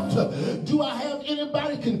you out. Do I have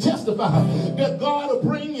anybody can testify that God will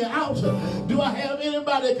bring you out? Do I have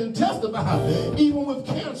anybody that can testify? Even with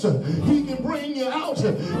cancer, he can bring you out.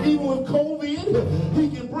 Even with COVID, he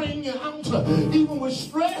can bring you out. Even with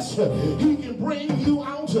stress, he can bring you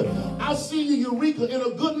out. I see you, Eureka, in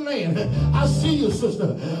a good land. I see you,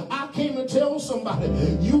 sister. I came to tell somebody,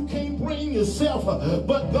 you can't bring yourself,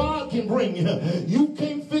 but God can bring you. You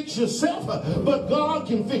can't fix yourself, but God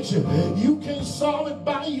can fix you. You can't solve it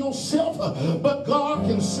by yourself, but God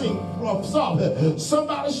can solve it.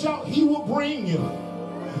 Somebody shout, he will bring you.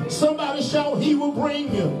 Somebody shout, he will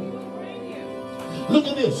bring you. Look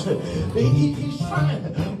at this. He's trying,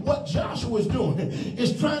 what Joshua is doing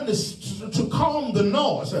is trying to calm the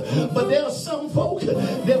noise. But there are some folk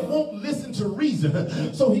that won't listen to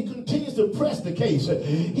reason. So he continues to press the case.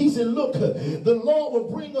 He said, look, the Lord will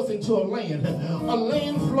bring us into a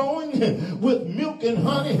land flowing with milk and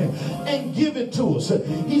honey, and give it to us.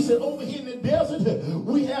 He said, over here in the desert,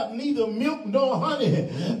 we have neither milk nor honey.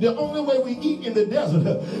 The only way we eat in the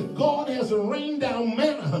desert, God has rained down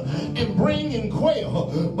manna and bring in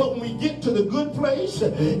quail. But when we get to the good place,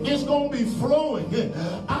 it's going to be flowing.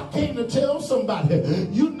 I came to tell somebody,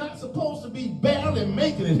 you're not supposed to be barely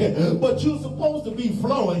making it, but you're supposed to be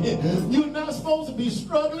flowing. You're not supposed to be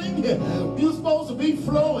struggling. You're supposed to be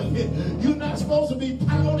flowing. You're not supposed to be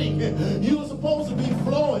pouting. You're supposed to be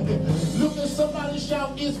flowing. Look at somebody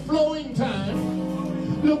shout, it's flowing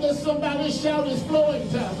time. Look at somebody shout, it's flowing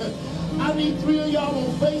time. I need 3 of y'all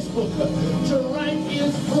on Facebook to write,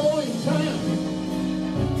 it's flowing time.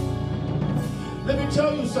 Let me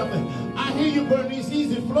tell you something. I hear you, Bernice.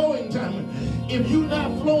 Easy flowing time. If you're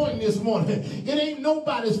not flowing this morning, it ain't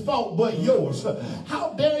nobody's fault but yours.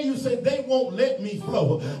 How dare you say they won't let me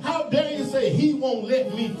flow? How dare you say he won't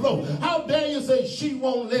let me flow? How dare you say she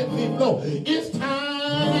won't let me flow? It's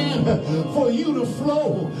time for you to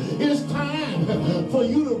flow. It's time for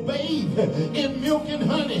you to bathe in milk and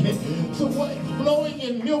honey. So what? Flowing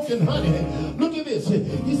in milk and honey. Look at this.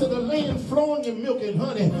 He said the land flowing in milk and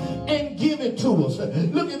honey, and give it to us.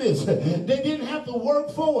 Look at this. They didn't have to work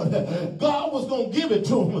for it. God was going to give it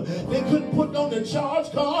to them. They couldn't put it on their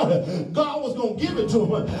charge card. God was going to give it to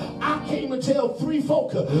them. I came to tell 3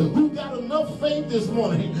 folk who got enough faith this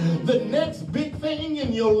morning, the next big thing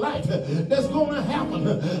in your life that's going to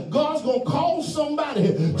happen, God's going to call somebody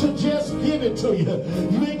to just give it to you.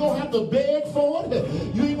 You ain't going to have to beg for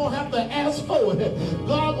it. You ain't going to have to ask for it.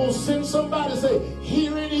 God going to send somebody and say,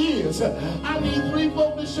 here it is. I need 3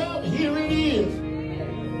 folk to shout, here it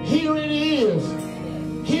is. Here it is.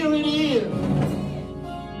 Here it is.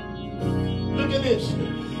 Look at this.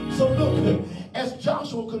 So look, as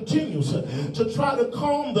Joshua continues to try to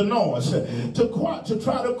calm the noise, to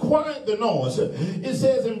try to quiet the noise, it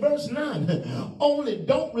says in verse 9, only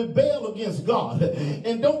don't rebel against God,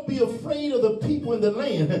 and don't be afraid of the people in the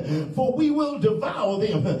land, for we will devour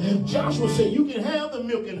them. Joshua said, you can have the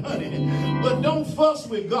milk and honey, but don't fuss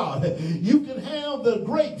with God. You can have the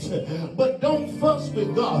grapes, but don't fuss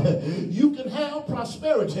with God. You can have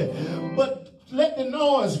prosperity, but let the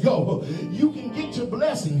noise go. You can get your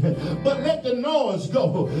blessing, but let the noise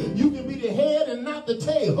go. You can be the head and not the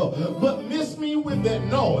tail, but miss me with that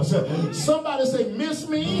noise. Somebody say, miss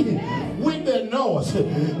me with that noise.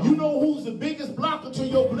 You know who's the biggest blocker to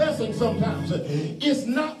your blessing sometimes? It's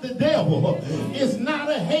not the devil. It's not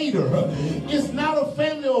a hater. It's not a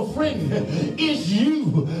family or friend. It's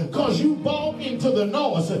you, because you bought into the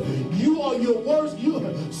noise. You are your worst. You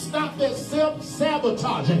stop that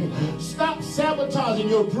self-sabotaging. Stop sabotaging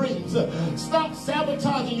your dreams. Stop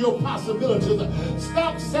sabotaging your possibilities.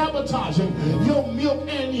 Stop sabotaging your milk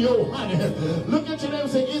and your honey. Look at your neighbor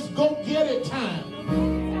and say, it's go get it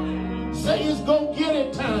time. Say it's go get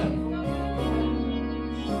it time.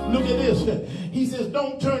 Look at this. He says,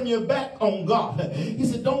 don't turn your back on God. He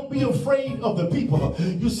said, don't be afraid of the people.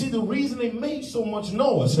 You see, the reason they made so much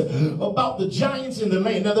noise about the giants in the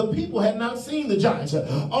land. Now, the people had not seen the giants.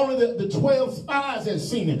 Only the 12 spies had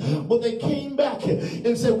seen it. But they came back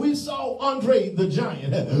and said, we saw Andre the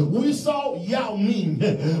giant. We saw Yao Ming.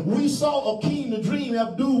 We saw Akeem the Dream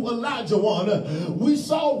Abdul Elijah. We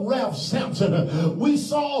saw Ralph Sampson. We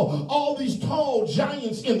saw all these tall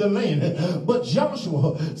giants in the land. But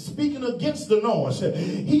Joshua, speaking against the noise,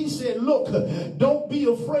 he said, look, don't be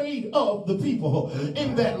afraid of the people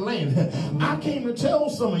in that land. I came to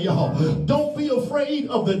tell some of y'all, don't be afraid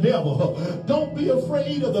of the devil. Don't be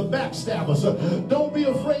afraid of the backstabbers. Don't be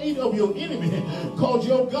afraid of your enemy, because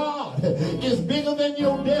your God is bigger than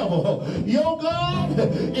your devil. Your God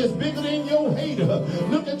is bigger than your hater.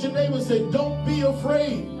 Look at your neighbor and say, don't be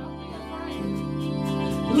afraid.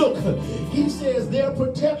 Look, he says their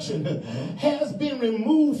protection has been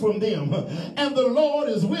removed from them, and the Lord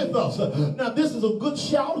is with us. Now, this is a good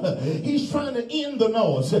shout. He's trying to end the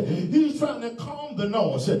noise. He's trying to calm the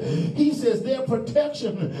noise. He says their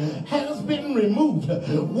protection has been removed.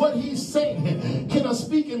 What he's saying, can I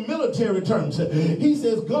speak in military terms? He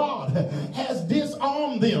says God has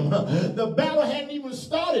disarmed them. The battle hadn't even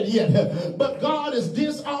started yet, but God has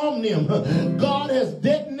disarmed them. God has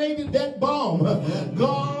detonated that bomb.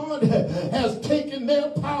 God God has taken their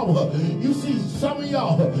power. You see, some of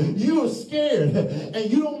y'all, you are scared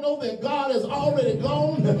and you don't know that God has already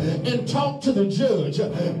gone and talked to the judge.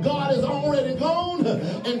 God has already gone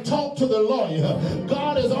and talked to the lawyer.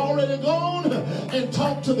 God has already gone and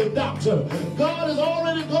talked to the doctor. God has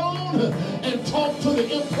already gone and talked to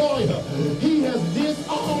the employer. He has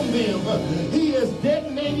disarmed them. He has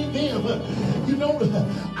detonated them. You know,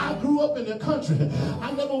 I grew up in the country.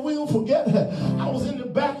 I never will forget. I was in the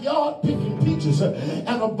backyard picking peaches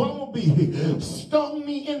and a bumblebee stung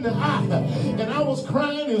me in the eye. And I was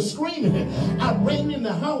crying and screaming. I ran in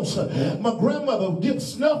the house. My grandmother did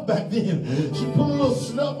snuff back then. She put a little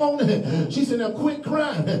snuff on it. She said, now quit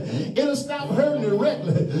crying. It'll stop hurting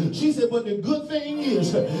directly. She said, but the good thing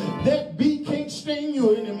is that bee can't sting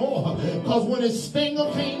you anymore. Because when his stinger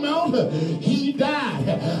came out, he died.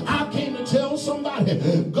 I came to tell somebody,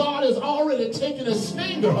 God has already taken a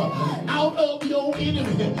stinger out of your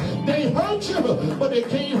enemy. They hurt you, but they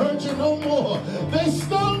can't hurt you no more. They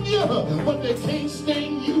stung you, but they can't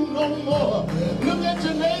sting you no more. Look at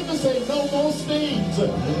your neighbor and say, no more stings.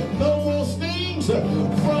 No more stings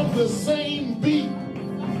from the same bee.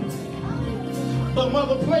 But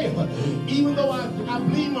mother player, even though I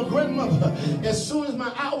believe my grandmother, as soon as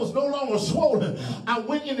my eye was no longer swollen, I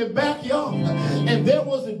went in the backyard and there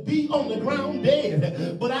was a bee on the ground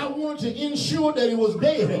dead. But I wanted to ensure that it was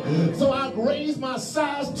dead. So I raised my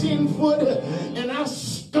size 10 foot and I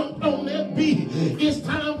stomped on that bee. It's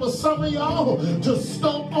time for some of y'all to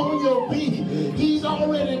stomp on your bee. He's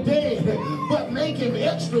already dead, but make him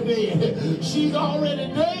extra dead. She's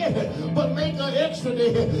already dead, but make her extra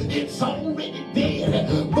dead. It's already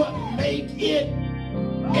dead, but make it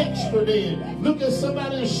extra dead. Look at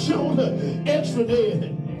somebody's shoulder, extra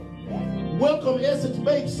dead. Welcome, Essex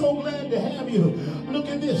Babe. So glad to have you. Look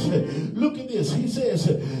at this. Look at this. He says,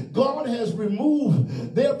 God has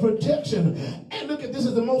removed their protection. And look at this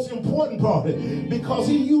is the most important part because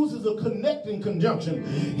he uses a connecting conjunction.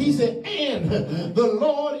 He said, and the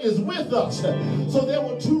Lord is with us. So there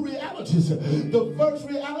were two realities. The first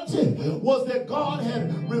reality was that God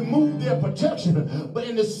had removed their protection. But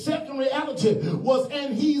in the second reality was,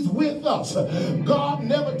 and he's with us. God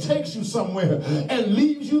never takes you somewhere and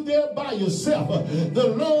leaves you there by yourself. The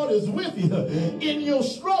Lord is with you in your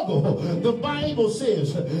struggle. The Bible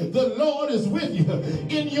says the Lord is with you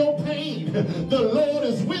in your pain. The Lord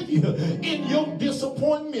is with you in your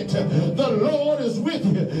disappointment. The Lord is with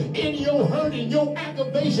you in your hurt and your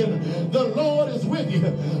aggravation. The Lord is with you.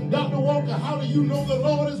 Dr. Walker, how do you know the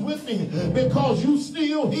Lord is with me? Because you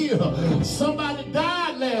still here. Somebody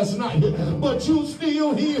died last night, but you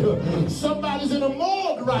still here. Somebody's in a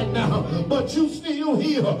morgue right now, but you still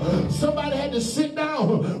here. Somebody had to sit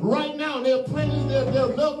down right now and they're planning their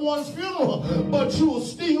loved one's funeral, but you are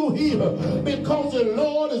still here because the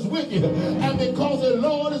Lord is with you. And because the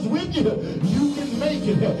Lord is with you, you can make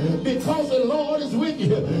it. Because the Lord is with you,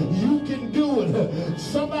 you can do it.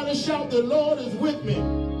 Somebody shout, the Lord is with me.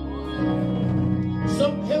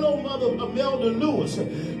 Hello, Mother Imelda Lewis.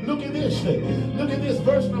 Look at this. Look at this,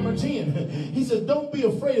 verse number 10. He says, don't be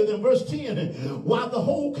afraid of them. Verse 10, while the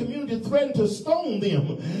whole community threatened to stone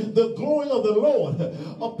them, the glory of the Lord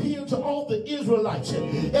appeared to all the Israelites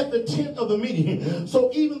at the tent of the meeting. So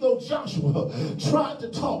even though Joshua tried to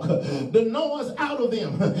talk the noise out of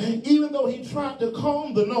them, even though he tried to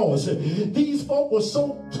calm the noise, these folk were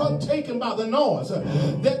so taken by the noise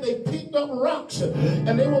that they picked up rocks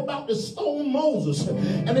and they were about to stone Moses.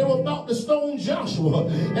 And they were about to stone Joshua.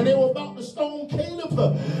 And they were about to stone Caleb.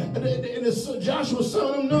 And Joshua,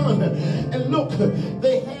 son of Nun. And look,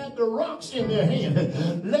 they had the rocks in their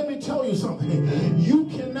hand. Let me tell you something. You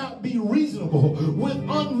cannot be reasonable with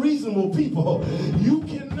unreasonable people. You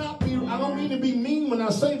cannot be, I don't mean to be mean when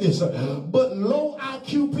I say this, but low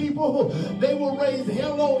IQ people, they will raise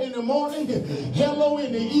hello in the morning, hello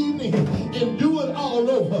in the evening, and do it all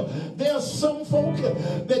over. There's some folk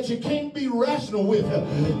that you can't be rational with.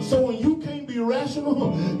 So when you can't be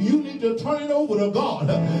rational, you need to turn it over to God.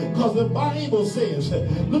 Because the Bible says,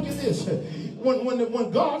 look at this.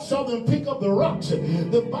 When God saw them pick up the rocks,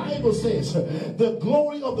 the Bible says the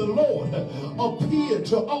glory of the Lord appeared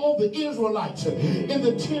to all the Israelites in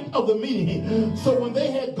the tent of the meeting. So when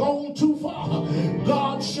they had gone too far,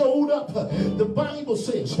 God showed up. The Bible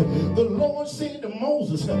says the Lord said to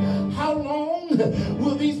Moses, how long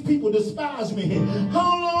will these people despise me?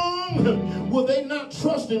 How long will they not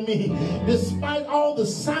trust in me despite all the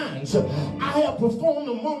signs I have performed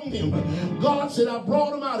among them? God said, I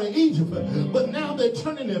brought them out of Egypt, but now they're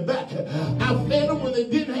turning their back. I fed them when they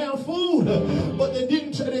didn't have food, but they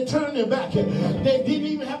turned their back. They didn't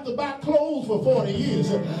even have to buy clothes for 40 years.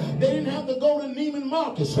 They didn't have to go to Neiman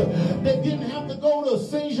Marcus. They didn't have to go to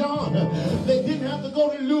St. Jean. They didn't have to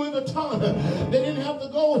go to Louis Vuitton. They didn't have to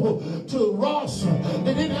go to Ross.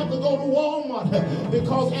 They didn't have to go to Walmart,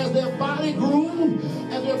 because as their body grew,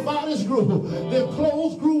 as their bodies grew, their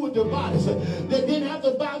clothes grew with their bodies. They didn't have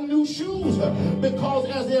to buy new shoes, because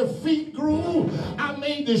as their feet grew, I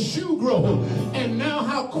made the shoe grow. And now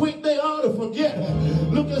how quick they are to forget.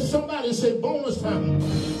 Look at somebody and say, bonus time.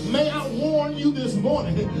 May I warn you this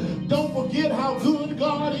morning, don't forget how good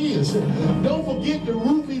God is. Don't forget the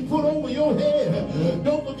roof he put over your head.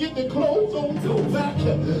 Don't forget the clothes on your back.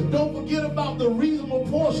 Don't forget about the reasonable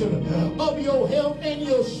portion of your health and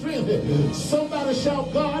your strength. Somebody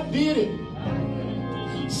shout, God did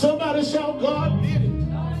it. Somebody shout, God did it.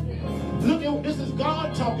 Look at this, is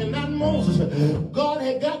God talking, not Moses. God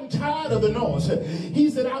had gotten tired of the noise.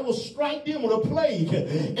 He said, I will strike them with a plague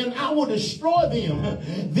and I will destroy them.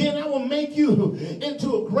 Then I will make you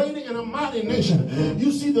into a greater and a mighty nation.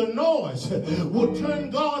 You see, the noise will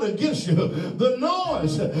turn God against you. The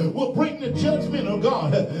noise will bring the judgment of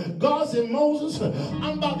God. God said, Moses,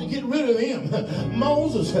 I'm about to get rid of them.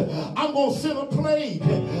 Moses, I'm going to send a plague.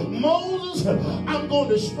 Moses, I'm going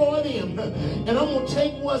to destroy them. And I'm going to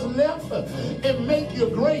take what's left and make you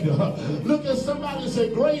greater. Look at somebody and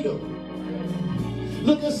say, greater.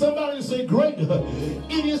 Look at somebody and say, greater.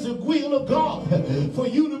 It is the will of God for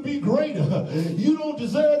you to be greater. You don't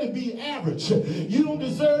deserve to be average. You don't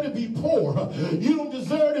deserve to be poor. You don't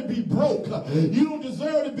deserve to be broke. You don't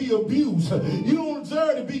deserve to be abused. You don't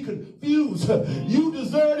deserve to be confused. You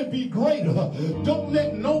deserve to be greater. Don't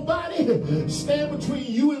let nobody stand between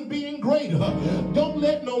you and being greater. Don't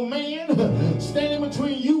let no man stand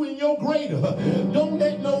between you and your greater. Don't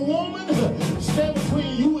let no woman stand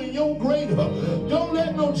between you and your greater. Don't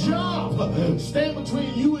let no job stand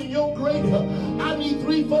between you and your greater. I need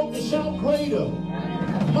 3 folks to shout greater.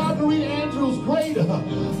 Marguerite Andrews, greater.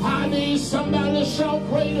 I need somebody to shout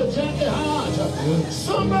greater. Jackie Hodge,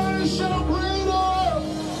 somebody shout greater.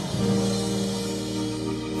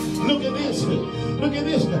 Look at this. Look at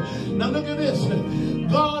this. Now look at this.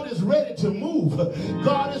 God is ready to move.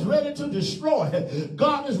 God is ready to destroy.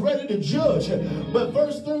 God is ready to judge. But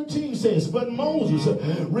verse 13 says, but Moses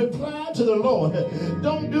replied to the Lord,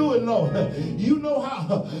 don't do it, Lord. You know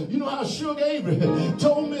how Sugar Avery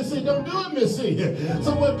told Missy, don't do it, Missy.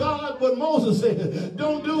 So what Moses said,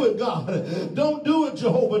 don't do it, God. Don't do it,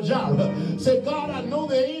 Jehovah Jireh. Say, God, I know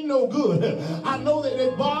they ain't no good. I know that they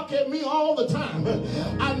bark at me all the time.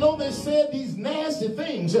 I know they said these nasty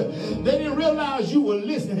things. They didn't realize you were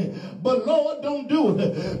listening. But Lord, don't do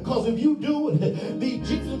it. Because if you do it, the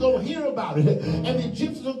Egyptians are going to hear about it. And the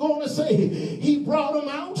Egyptians are going to say, he brought them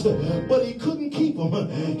out, but he couldn't keep them.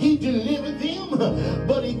 He delivered them,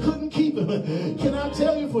 but he couldn't keep them. Can I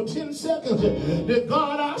tell you for 10 seconds that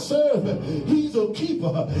God I serve, he's a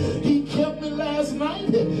keeper. He kept me last night.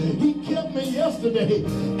 He kept me yesterday.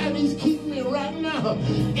 And he's keeping me right now.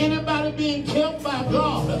 Anybody being kept by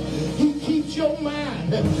God, he keeps your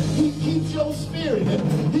mind. He keeps your spirit.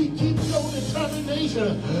 He keeps your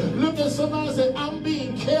determination. Look at somebody and say, I'm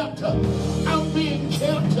being kept. I'm being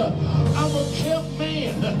kept. I'm a kept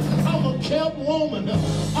man. I'm a kept woman.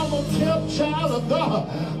 I'm a kept child of God.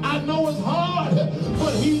 I know it's hard,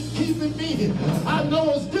 but he's keeping me. I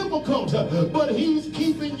know it's difficult, but he's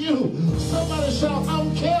keeping you. Somebody shout,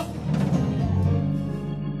 I'm kept.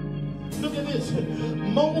 Look at this.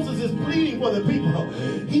 Moses is pleading for the people.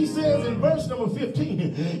 He says in verse number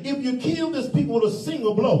 15, if you kill this people with a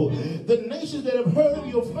single blow, the nations that have heard of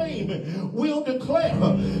your fame will declare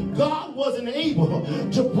God wasn't able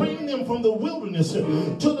to bring them from the wilderness to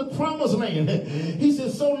the promised land. He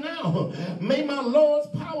says, so now may my Lord's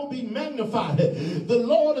power be magnified. The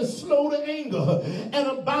Lord is slow to anger and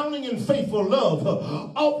abounding in faithful love,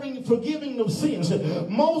 offering forgiving of sins.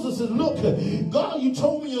 Moses says, look, God, you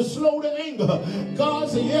told me you're slow to anger. God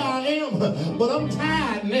said, yeah, I am, but I'm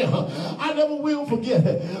tired now. I never will forget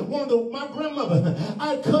my grandmother,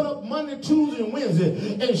 I cut up Monday, Tuesday, and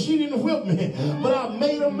Wednesday, and she didn't whip me, but I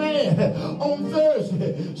made her mad on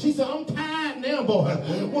Thursday. She said, I'm tired now, boy.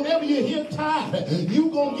 Whenever you hear tired, you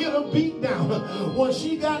gonna get a beat down. When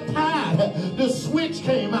she got tired, the switch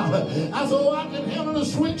came out. I said, oh, I can handle the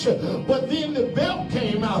switch, but then the belt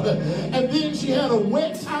came out, and then she had a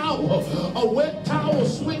wet towel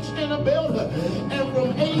switch and a belt. And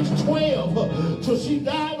from age 12 till she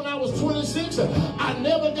died when I was 26, I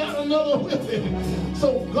never got another whipping.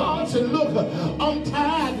 So God said, look, I'm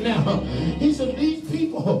tired now. He said, these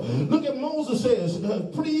people, look at Moses apostle says,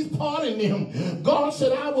 please pardon them. God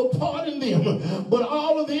said, I will pardon them. But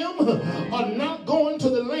all of them are not going to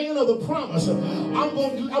the land of the promise. I'm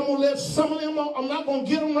going to let some of them, I'm not going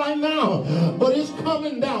to get them right now. But it's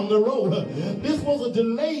coming down the road. This was a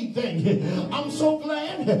delayed thing. I'm so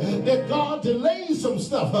glad that God delayed some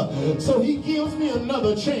stuff. So he gives me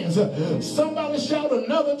another chance. Somebody shout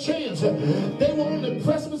another chance. They were on the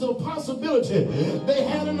precipice of possibility. They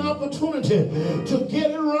had an opportunity to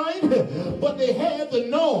get it right, but they had the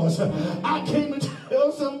noise. I came to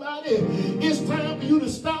tell somebody it's time for you to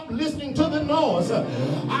stop listening to the noise.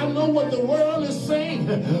 I know what the world is saying,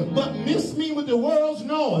 but miss me with the world's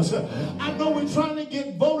noise. I know we're trying to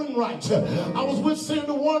get voting rights. I was with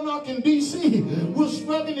Senator Warnock in D.C. We're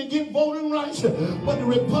struggling to get voting rights, but the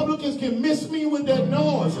Republicans can miss me with that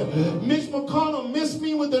noise. Mitch McConnell missed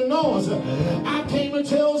me with the noise. I came to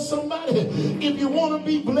tell somebody, if you want to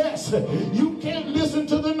be blessed, you can't listen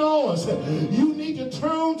to the noise. You need to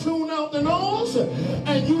tune out the noise,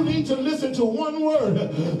 and you need to listen to one word.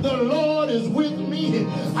 The Lord is with me.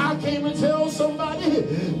 I came to tell somebody,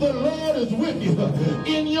 the Lord is with you.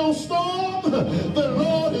 In your storm, the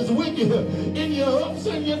Lord is with you. In your ups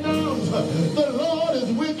and your downs, the Lord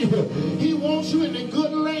is with you. He wants you in the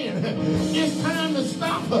good land. It's time to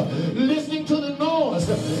stop listening to the noise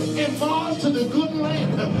and march to the good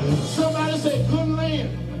land. Somebody say good land.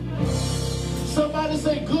 Somebody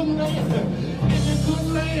say good land. In the good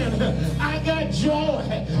land, I got joy.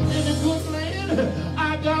 In the good land,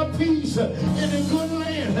 I got peace. In the good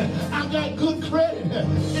land, I got good credit.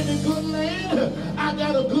 In the good land, I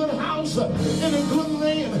got a good house. In the good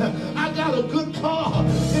land, I got a good car.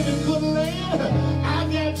 In the good land, I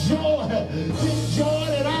got joy. This joy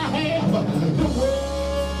that I have, the world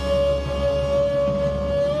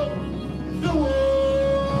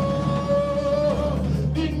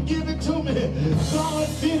didn't give it to me. God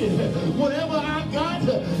did it. Whatever I got,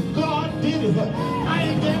 God did it. I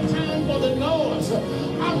ain't got time for the noise.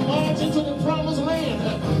 I'm marching to the promised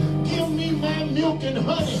land. Give me my milk and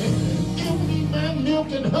honey. Give me my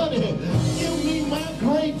milk and honey. Give me my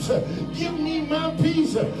grapes. Give me my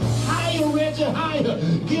peace. Higher, Reggie, higher.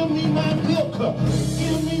 Give me my milk.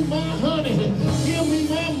 Give me my honey. Give me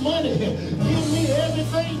my money. Give me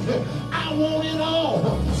everything. I want it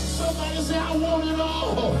all. Somebody say, I want it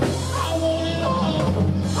all. I want it all.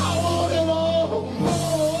 I want it all.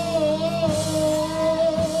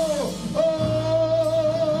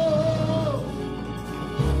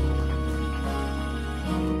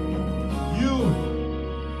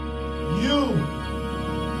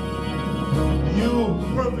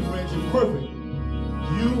 Perfect, Reggie, perfect.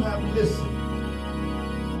 You have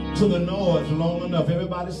listened to the noise long enough.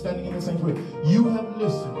 Everybody standing in the sanctuary. You have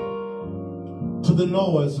listened to the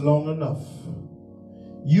noise long enough.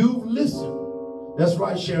 You've listened. That's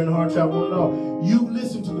right, Sharon Hart, I want to know. You've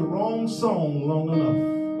listened to the wrong song long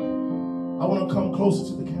enough. I want to come closer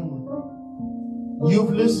to the camera.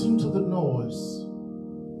 You've listened to the noise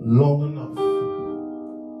long enough.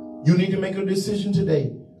 You need to make a decision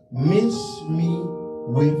today. Miss me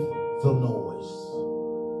with the noise.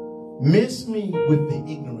 Miss me with the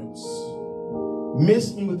ignorance.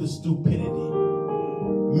 Miss me with the stupidity.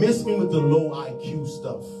 Miss me with the low IQ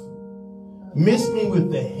stuff. Miss me with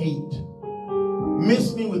the hate.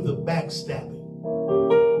 Miss me with the backstabbing.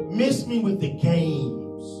 Miss me with the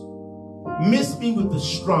games. Miss me with the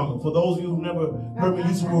strama. For those of you who've never heard me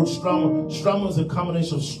use the word strama, strama is a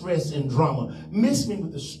combination of stress and drama. Miss me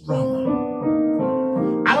with the strama.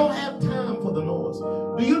 I don't have time for the noise.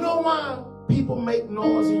 Do you know why people make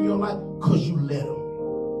noise in your life? Because you let them.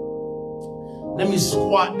 Let me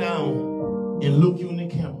squat down and look you in the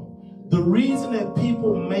camera. The reason that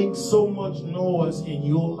people make so much noise in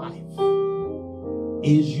your life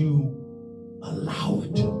is you allow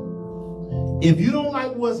it. If you don't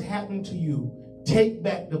like what's happening to you, take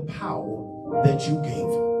back the power that you gave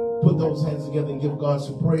him. Put those hands together and give God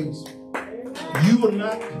some praise.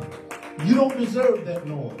 You don't deserve that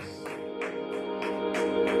noise.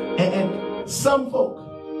 And some folk,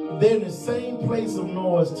 they're in the same place of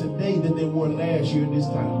noise today that they were last year at this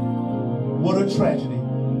time. What a tragedy.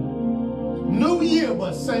 New year,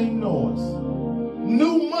 but same noise.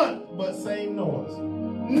 New month, but same noise.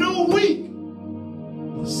 New week,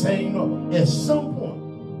 but same noise. At some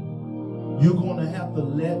point, you're going to have to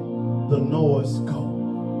let the noise go.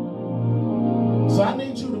 So I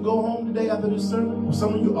need you to go home today after this sermon.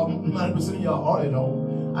 Some of you, 90% of y'all are at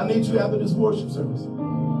home. I need you after this worship service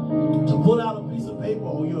to pull out a piece of paper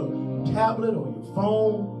or your tablet or your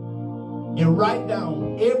phone and write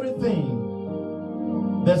down everything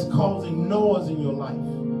that's causing noise in your life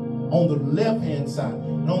on the left-hand side.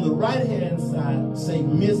 And on the right-hand side, say,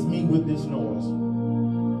 miss me with this noise.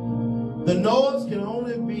 The noise can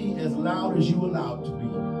only be as loud as you allow it to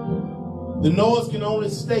be. The noise can only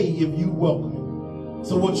stay if you welcome it.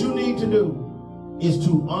 So what you need to do is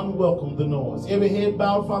to unwelcome the noise. Every head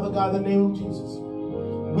bowed, Father God, in the name of Jesus.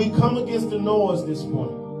 We come against the noise this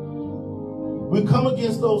morning. We come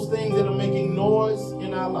against those things that are making noise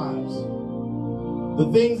in our lives. The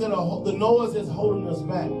things that are, the noise that's holding us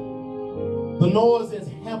back. The noise that's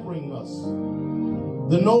hampering us.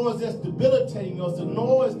 The noise that's debilitating us. The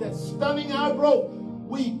noise that's stunning our growth.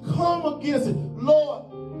 We come against it. Lord,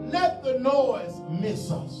 let the noise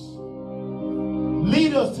miss us.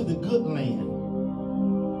 Lead us to the good land.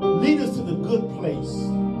 Lead us to the good place.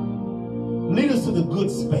 Lead us to the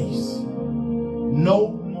good space. No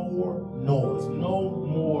more noise. No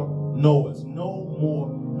more noise. No more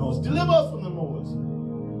noise. Deliver us from the noise.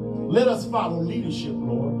 Let us follow leadership,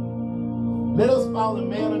 Lord. Let us follow the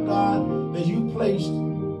man of God that you placed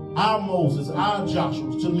our Moses, our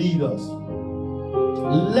Joshua to lead us.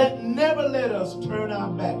 Never let us turn our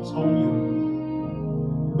backs on you.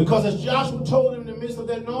 Because as Joshua told him in the midst of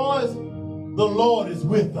that noise, the Lord is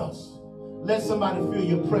with us. Let somebody feel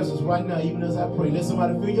your presence right now, even as I pray. Let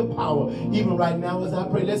somebody feel your power, even right now as I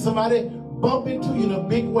pray. Let somebody bump into you in a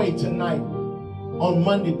big way tonight, on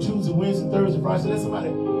Monday, Tuesday, Wednesday, Thursday, Friday. Let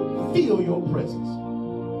somebody feel your presence.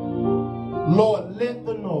 Lord, let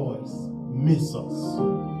the noise miss us.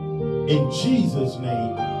 In Jesus'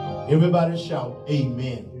 name, everybody shout,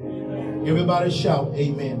 amen. Everybody shout,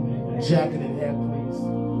 amen. Jacket and hat, please.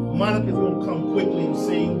 Monica's going to come quickly and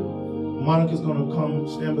sing. Monica's going to come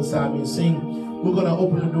stand beside me and sing. We're going to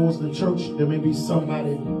open the doors of the church. There may be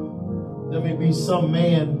somebody, there may be some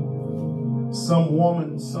man, some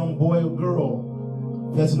woman, some boy or girl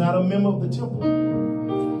that's not a member of the temple.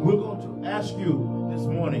 We're going to ask you this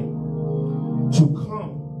morning to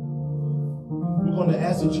come. We're going to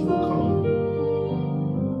ask that you will come.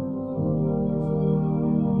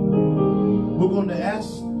 We're going to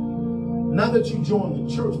ask, not that you join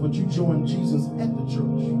the church, but you join Jesus at the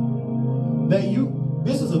church. That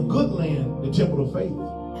this is a good land, the Temple of Faith.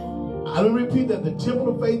 I will repeat that the Temple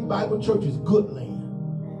of Faith Bible Church is good land.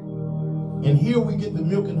 And here we get the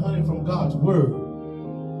milk and honey from God's word.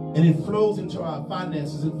 And it flows into our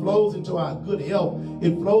finances. It flows into our good health.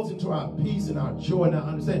 It flows into our peace and our joy and our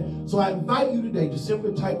understanding. So I invite you today to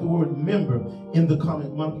simply type the word member in the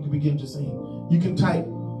comment. Monica, you can begin to sing. You can type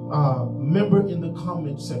member in the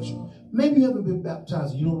comment section. Maybe you haven't been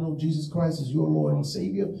baptized. You don't know Jesus Christ as your Lord and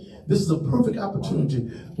Savior. This is a perfect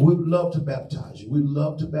opportunity. We'd love to baptize you. We'd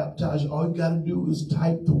love to baptize you. All you got to do is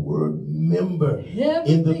type the word member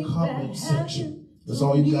in the comment section. That's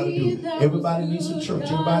all you got to do. Everybody needs a church.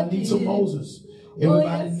 Everybody needs a Moses.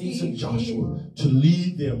 Everybody needs a Joshua to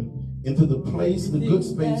lead them into the place, the good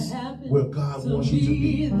space where God wants you to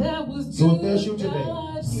be. So if that's you today,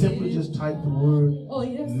 simply just type the word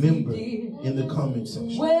member in the comment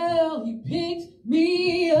section. Well, he picked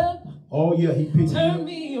me up. Oh yeah, he picked me up. Turned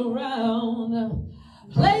me around.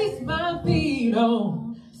 Placed my feet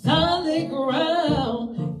on solid ground.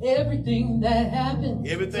 Everything that happened.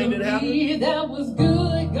 Everything that happened. That was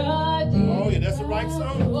good, God did. Oh yeah, that's the right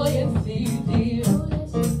song. Oh yes, he did.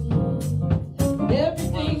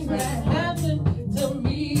 Everything that happened to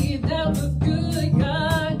me, that was good,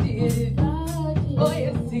 God did. Oh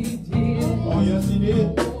yes, he did. Oh yes, he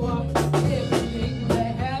did. Everything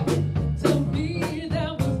that happened to me,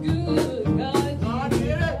 that was good, God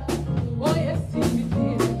did. Oh yes, he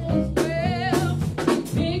did. Well,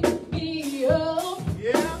 he picked me up,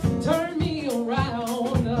 turned me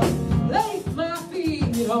around, placed my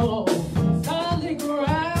feet on solid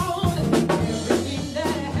ground.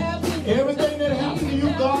 Everything that happened to you,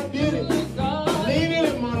 God did it. Lean in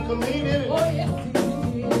it, Monica. Lean in it. Oh, yes, he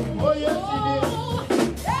did. Oh, yes,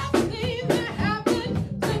 he did.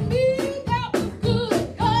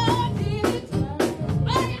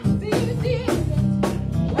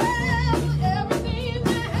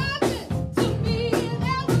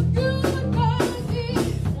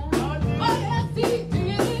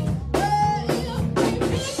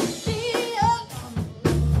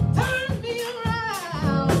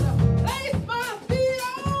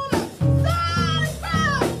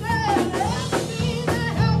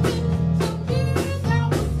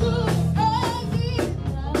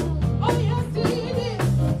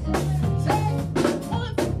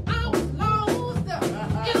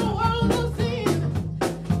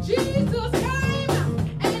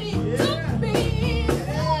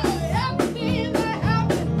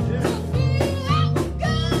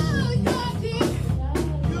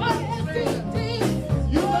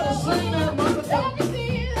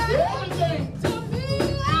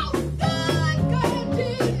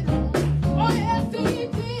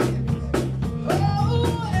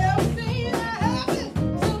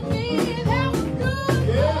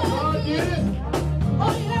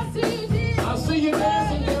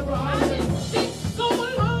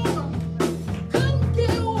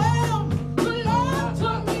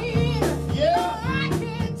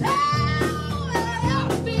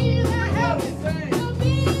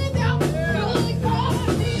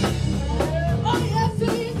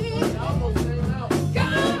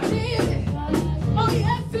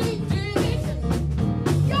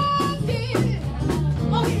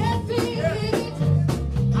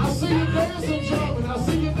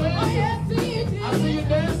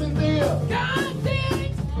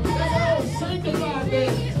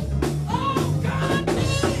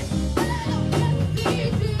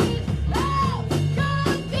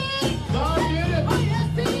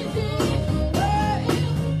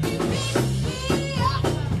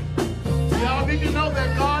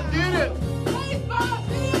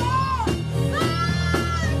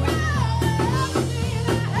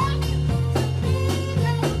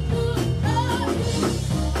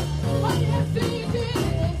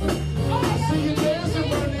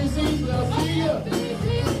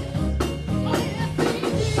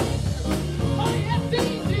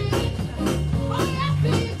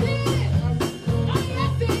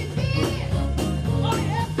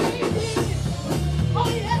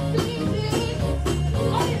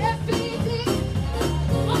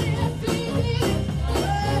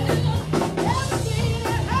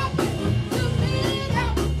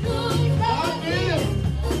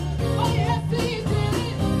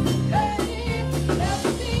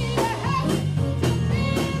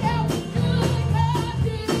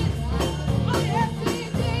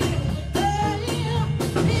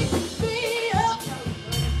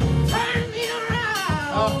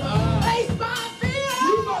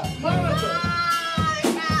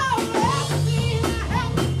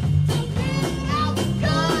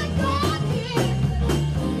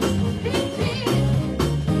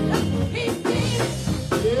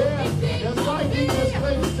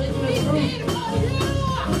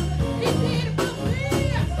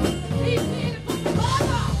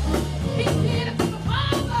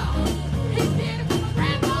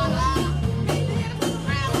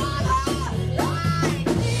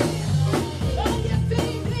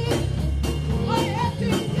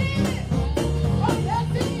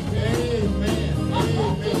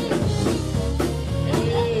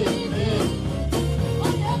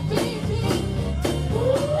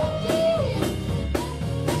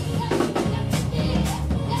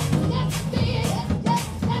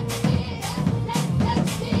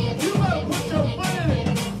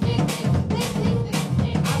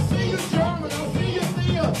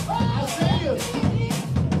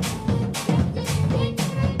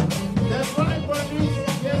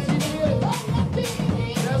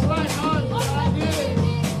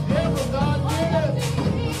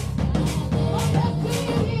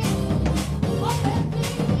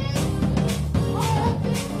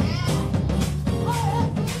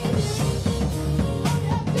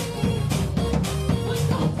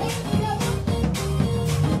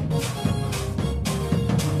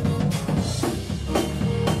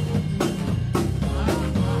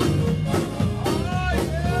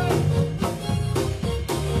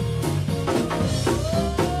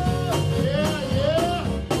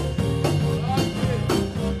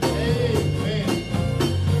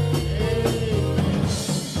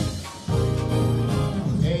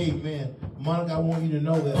 Monica, I want you to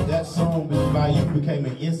know that that song by you became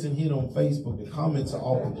an instant hit on Facebook. The comments are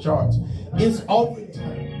off the charts. It's offering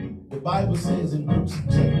time. The Bible says in 2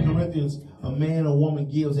 Corinthians, a man or woman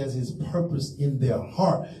gives as his purpose in their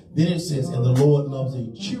heart. Then it says, and the Lord loves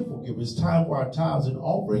a cheerful giver. It's time for our tithes and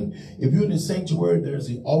offering. If you're in the sanctuary, there's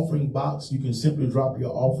the offering box. You can simply drop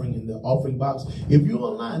your offering in the offering box. If you're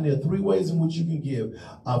online, there are 3 ways in which you can give.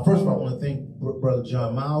 First of all, I want to thank Brother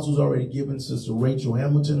John Miles, who's already given, Sister Rachel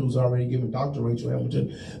Hamilton, who's already given, Dr. Rachel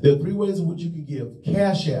Hamilton. There are 3 ways in which you can give.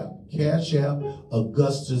 Cash App,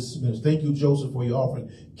 Augustus Ministries. Thank you, Joseph, for your offering.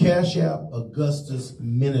 Cash App, Augustus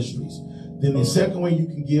Ministries. Then the second way you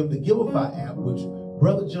can give, the Giveify app, which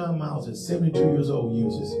Brother John Miles at 72 years old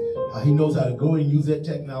uses. He knows how to go and use that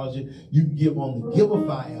technology. You can give on the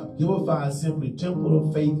Giveify app. Giveify is simply Temple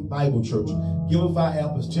of Faith Bible Church. Giveify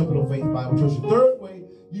app is Temple of Faith Bible Church. The third way,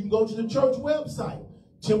 you can go to the church website,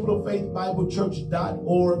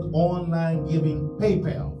 templeoffaithbiblechurch.org, online giving,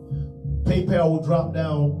 PayPal. PayPal will drop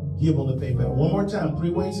down, give on the PayPal. One more time, 3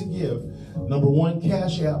 ways to give. Number 1,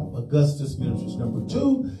 Cash App, Augustus Ministries. Number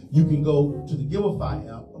 2, you can go to the Giveify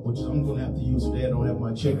app, which I'm going to have to use today. I don't have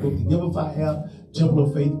my checkbook. The Giveify app, Temple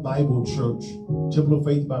of Faith Bible Church. Temple of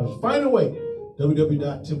Faith Bible Church. Find a way.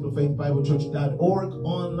 www.templeoffaithbiblechurch.org,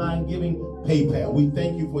 online giving, PayPal. We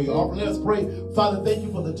thank you for your offering. Let's pray. Father, thank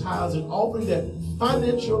you for the tithes and offering that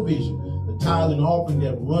finance your vision. The tithe and offering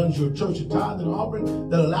that runs your church. The tithe and offering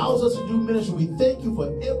that allows us to do ministry. We thank you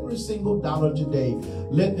for every single dollar today.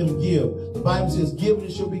 Let them give. The Bible says, give and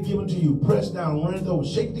it shall be given to you. Pressed down, running over,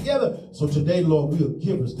 shake together. So today, Lord, we are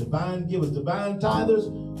givers, divine divine tithers,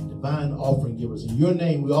 divine offering givers. In your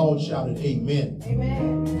name, we all shouted, amen.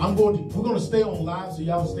 Amen. We're going to stay on live, so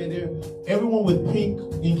y'all stay there. Everyone with pink,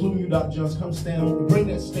 including you, Dr. Johnson, come stand on. Bring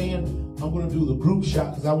that stand. I'm going to do the group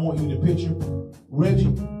shot because I want you in the picture.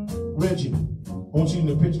 Reggie, I want you in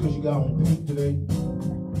the picture because you got on pink today.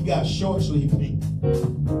 You got short sleeve pink.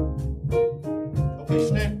 Okay,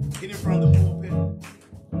 stand. Get in front of the pulpit.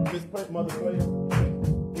 Miss Mother Player.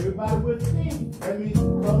 Everybody with pink. That means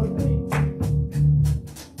color pink.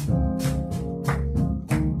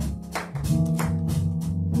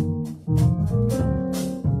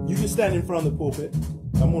 You can stand in front of the pulpit.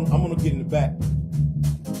 I'm gonna get in the back.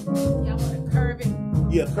 Y'all want to curve it?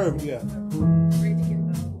 Yeah, curve it, yeah. Ready to get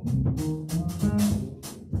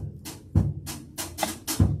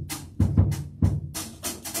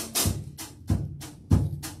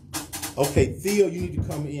Okay, Theo, you need to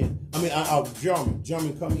come in. I mean,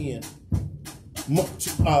 German, come in.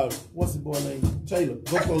 What's the boy name? Taylor,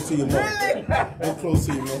 go close to your mother. Go close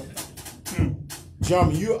to your mother.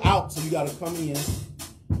 German, you're out, so you got to come in.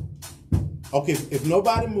 Okay, if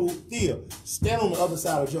nobody moves, Theo, stand on the other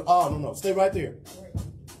side of your. Oh, no, stay right there.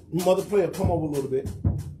 Mother Player, come over a little bit.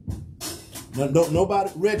 No,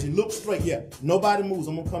 nobody. Reggie, look straight. Yeah, nobody moves.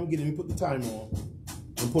 I'm gonna come get it. Let me put the timer on.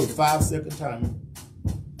 I'm gonna put a 5-second timer.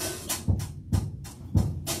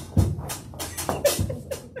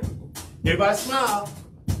 Everybody smile.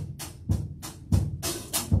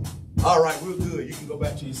 All right, real good. You can go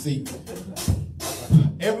back to your seat.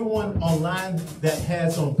 Everyone online that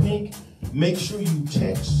has on pink, make sure you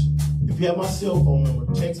text. If you have my cell phone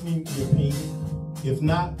number, text me your pink. If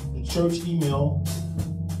not, the church email,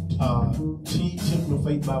 Temple of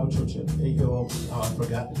Faith Bible Church at AOL. I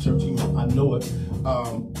forgot the church email. I know it.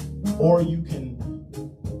 Or you can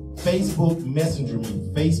Facebook Messenger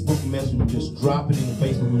me. Facebook Messenger me. Just drop it in the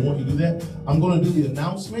Facebook. We want you to do that. I'm going to do the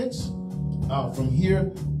announcements from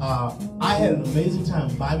here. I had an amazing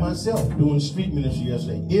time by myself doing street ministry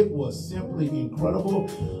yesterday. It was simply incredible.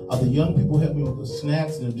 The young people helped me with the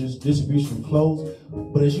snacks and the distribution of clothes.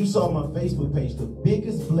 But as you saw on my Facebook page, the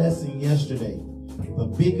biggest blessing yesterday,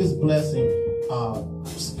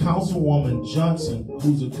 Councilwoman Johnson,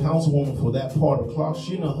 who's a councilwoman for that part of Clark,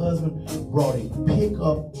 she and her husband brought a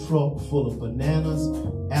pickup truck full of bananas,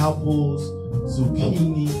 apples,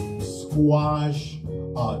 zucchini, squash,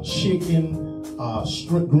 chicken,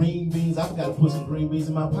 green beans. I forgot to put some green beans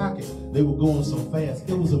in my pocket. They were going so fast.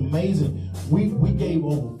 It was amazing. We gave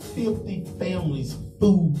over 50 families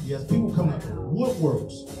food. Yes, people coming out of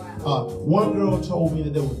woodworks. One girl told me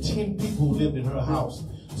that there were 10 people who lived in her house.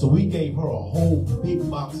 So we gave her a whole big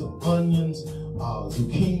box of onions,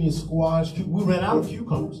 zucchini, squash. We ran out of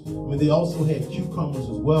cucumbers. I mean, they also had cucumbers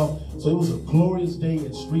as well. So it was a glorious day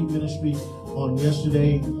at street ministry on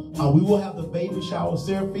yesterday. We will have the baby shower.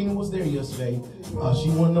 Seraphina was there yesterday. She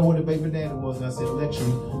wanted to know where the baby daddy was, and I said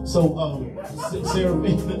lecturing. So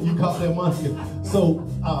Seraphina, you caught that monkey. So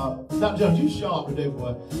Dr. John, you sharp today,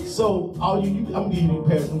 boy. So all you I'm gonna give you a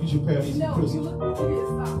pair. I'm gonna get you a pair of these for Christmas.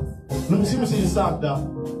 Let me see your sock, Doc.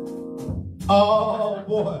 Oh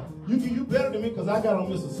boy, you better than me because I got on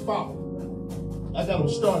Mr. Spock. I got on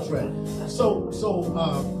Star Trek. So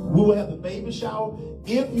we will have the baby shower.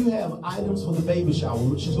 If you have items for the baby shower,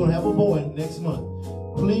 which she's gonna have a boy next month,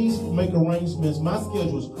 please make arrangements. My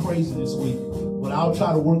schedule is crazy this week, but I'll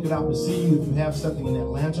try to work it out to see you if you have something in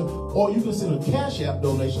Atlanta. Or you can send a Cash App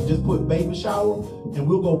donation. Just put baby shower, and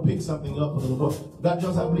we'll go pick something up for the boy. Dr.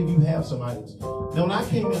 Jones, I believe you have some items. Now, when I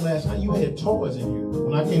came in last night, you had toys in here.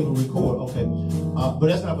 When I came to record, okay. But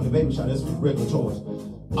that's not for the baby shower. That's for regular toys.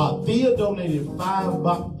 Thea donated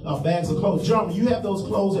 5 bags of clothes. John, you have those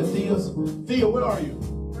clothes at Thea's? Thea, where are you?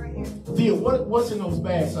 Right here. Thea, what's in those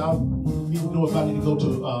bags? I need to know if I need to go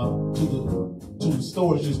to the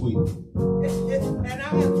stores this week. And I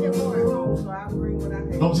have 10 more at home, so I'll bring what I have.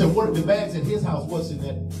 No, I'm saying, what are the bags at his house? What's in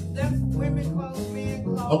that? That's women clothes, men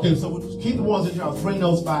clothes. Okay, so keep the ones at your house. Bring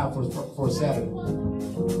those 5 for Saturday.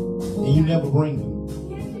 And you never bring them.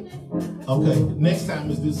 Okay, next time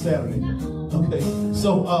is this Saturday. Okay,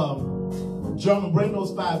 so John, bring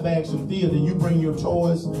those 5 bags from Thea, then you bring your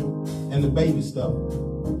toys and the baby stuff.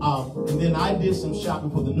 And then I did some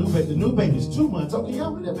shopping for the new baby. The new baby's 2 months. Okay,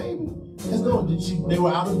 y'all with that baby? Let's go. They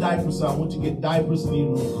were out of diapers, so I went to get diapers and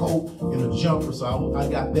needed a coat and a jumper. So I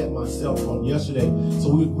got that myself on yesterday.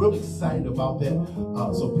 So we were really excited about that.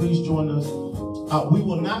 So please join us. We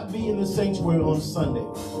will not be in the sanctuary on Sunday.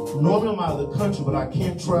 Normally I'm out of the country, but I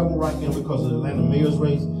can't travel right now because of the Atlanta mayor's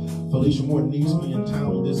race. Felicia Moore needs me in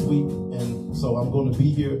town this week, and so I'm going to be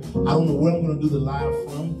here. I don't know where I'm going to do the live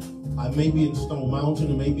from. I may be in Stone Mountain,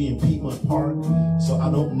 and maybe in Piedmont Park, so I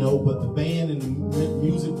don't know. But the band and the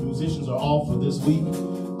musicians are all for this week.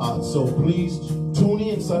 So please tune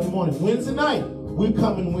in Sunday morning. Wednesday night, we're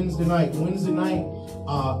coming Wednesday night. Wednesday night,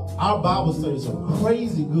 our Bible studies are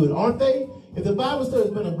crazy good, aren't they? If the Bible study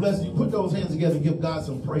has been a blessing, you put those hands together and give God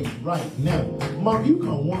some praise right now. Mark, you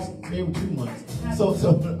come once every 2 months. So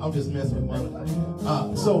I'm just messing with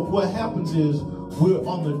Monica. So what happens is we're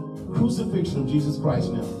on the crucifixion of Jesus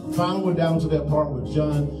Christ now. Finally, we're down to that part with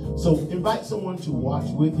John. So invite someone to watch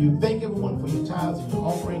with you. Thank everyone for your tithes and your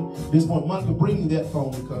offering. This point, Monica, bring me that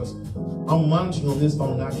phone because I'm monitoring on this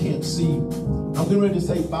phone and I can't see. I'm getting ready to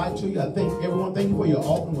say bye to you. I thank everyone. Thank you for your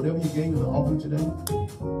offering, whatever you gave in the offering today.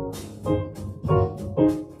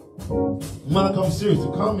 Monica, I'm serious.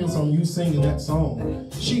 The comments on you singing that song,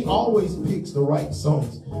 she always picks the right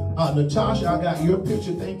songs. Natasha, I got your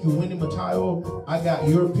picture. Thank you, Wendy Matayo. I got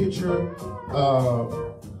your picture.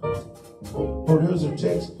 There's a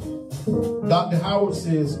text. Dr. Howard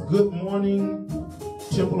says, good morning,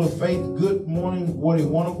 Temple of Faith. Good morning. What a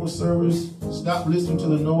wonderful service. Stop listening to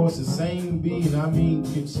the noise. The same B, and I mean,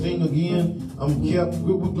 can sting again.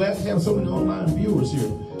 We're glad to have so many online viewers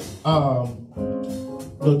here.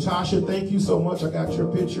 Natasha, thank you so much. I got your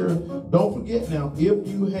picture. Don't forget now, if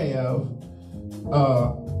you have,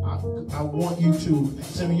 I want you to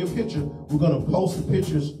send me your picture. We're going to post the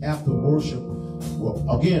pictures after worship. Well,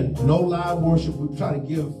 again, no live worship. We try to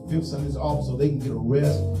give Fifth Sundays off so they can get a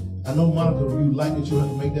rest. I know, Monica, you like that you have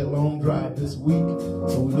to make that long drive this week.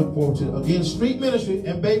 So we look forward to it. Again, street ministry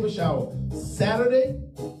and baby shower, Saturday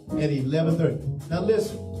at 11:30. Now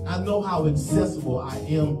listen, I know how accessible I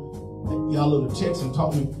am. Y'all little text and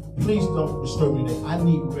talk to me. Please don't disturb me today. I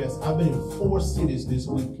need rest. I've been in 4 cities this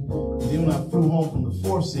week. And then when I flew home from the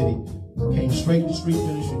 4th city, came straight to street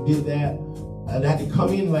ministry, did that. I had to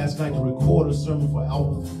come in last night to record a sermon for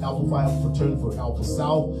Alpha Phi Fraternity for Alpha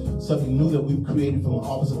South, something new that we've created from the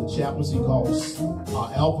office of the chaplaincy called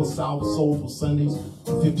Alpha South Soulful Sundays,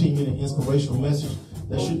 a 15-minute inspirational message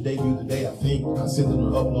that should debut today, I think. I sent it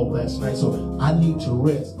an upload last night, so I need to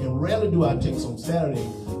rest. And rarely do I take some Saturday.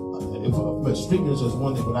 But street ministry is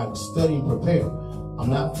one thing, but I study and prepare. I'm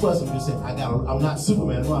not fussing. I'm just saying I'm not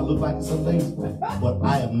Superman. I know I look like it some days, but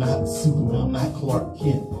I am not Superman. I'm not Clark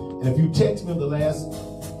Kent. And if you text me in the last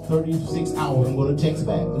 36 hours, I'm going to text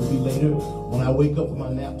back. It'll be later when I wake up from my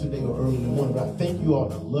nap today or early in the morning. But I thank you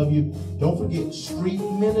all. I love you. Don't forget street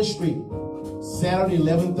ministry, Saturday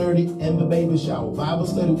 11:30, and the baby shower. Bible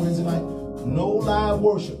study Wednesday night. No live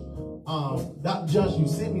worship. Dr. Johnson, you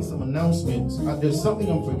sent me some announcements. There's something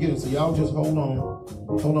I'm forgetting, so y'all just hold on.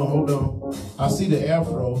 Hold on. I see the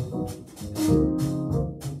afro.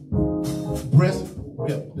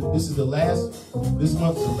 This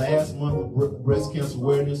month is the last month of breast cancer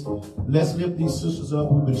awareness. Let's lift these sisters up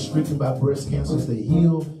who've been stricken by breast cancer as they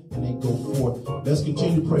heal and they go forth. Let's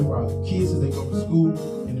continue to pray for our kids as they go to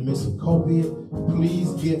school in the midst of COVID. Please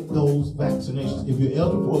get those vaccinations. If you're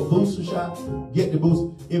eligible for a booster shot, get the booster.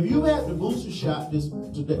 If you had the booster shot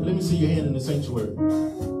today, let me see your hand in the sanctuary.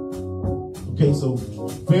 Okay, so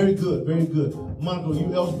very good, very good. Monica,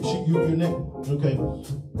 you eligible? You're neck. Okay,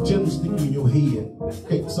 tell them to stick you in your head.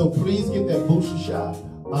 Okay, so please get that booster shot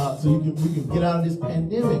so we can get out of this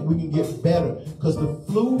pandemic. We can get better because the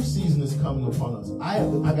flu season is coming upon us. I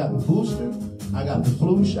got the booster, I got the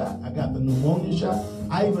flu shot, I got the pneumonia shot.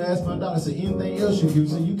 I even asked my doctor, I said, anything else you give? He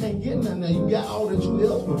said, you can't get nothing now. You got all that you're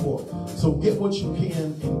eligible for. So get what you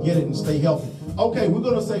can and get it and stay healthy. Okay, we're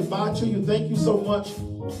going to say bye to you. Thank you so much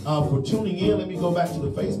for tuning in. Let me go back to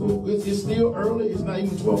the Facebook. It's still early. It's not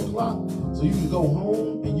even 12 o'clock. So you can go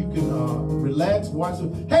home and you can relax, watch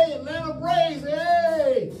it. Hey, Atlanta Braves,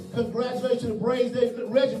 hey! Congratulations to the Braves.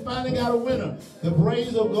 Reggie finally got a winner. The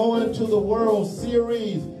Braves are going to the World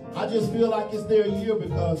Series. I just feel like it's their year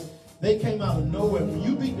because they came out of nowhere. When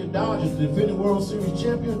you beat the Dodgers, the defending World Series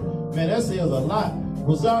champion, man, that says a lot.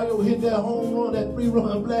 Rosario hit that home run, that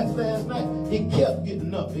 3-run blast last night. It kept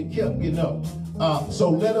getting up. It kept getting up. So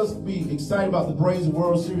let us be excited about the Braves and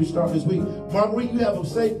World Series start this week. Marguerite, you have a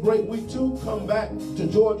safe, great week too. Come back to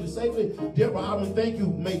Georgia safely. Deborah Allen, thank you.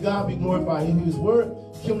 May God be glorified in his word.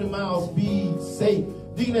 Kimberly Miles, be safe.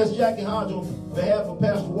 Deaconess Jackie Hodge, on behalf of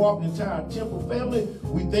Pastor Walker and the entire Temple family,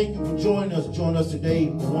 we thank you for joining us. Join us today.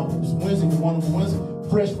 This Wednesday, wonderful Wednesday.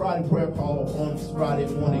 Fresh Friday prayer call on Friday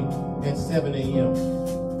morning at 7 a.m.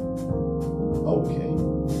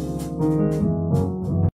 Okay.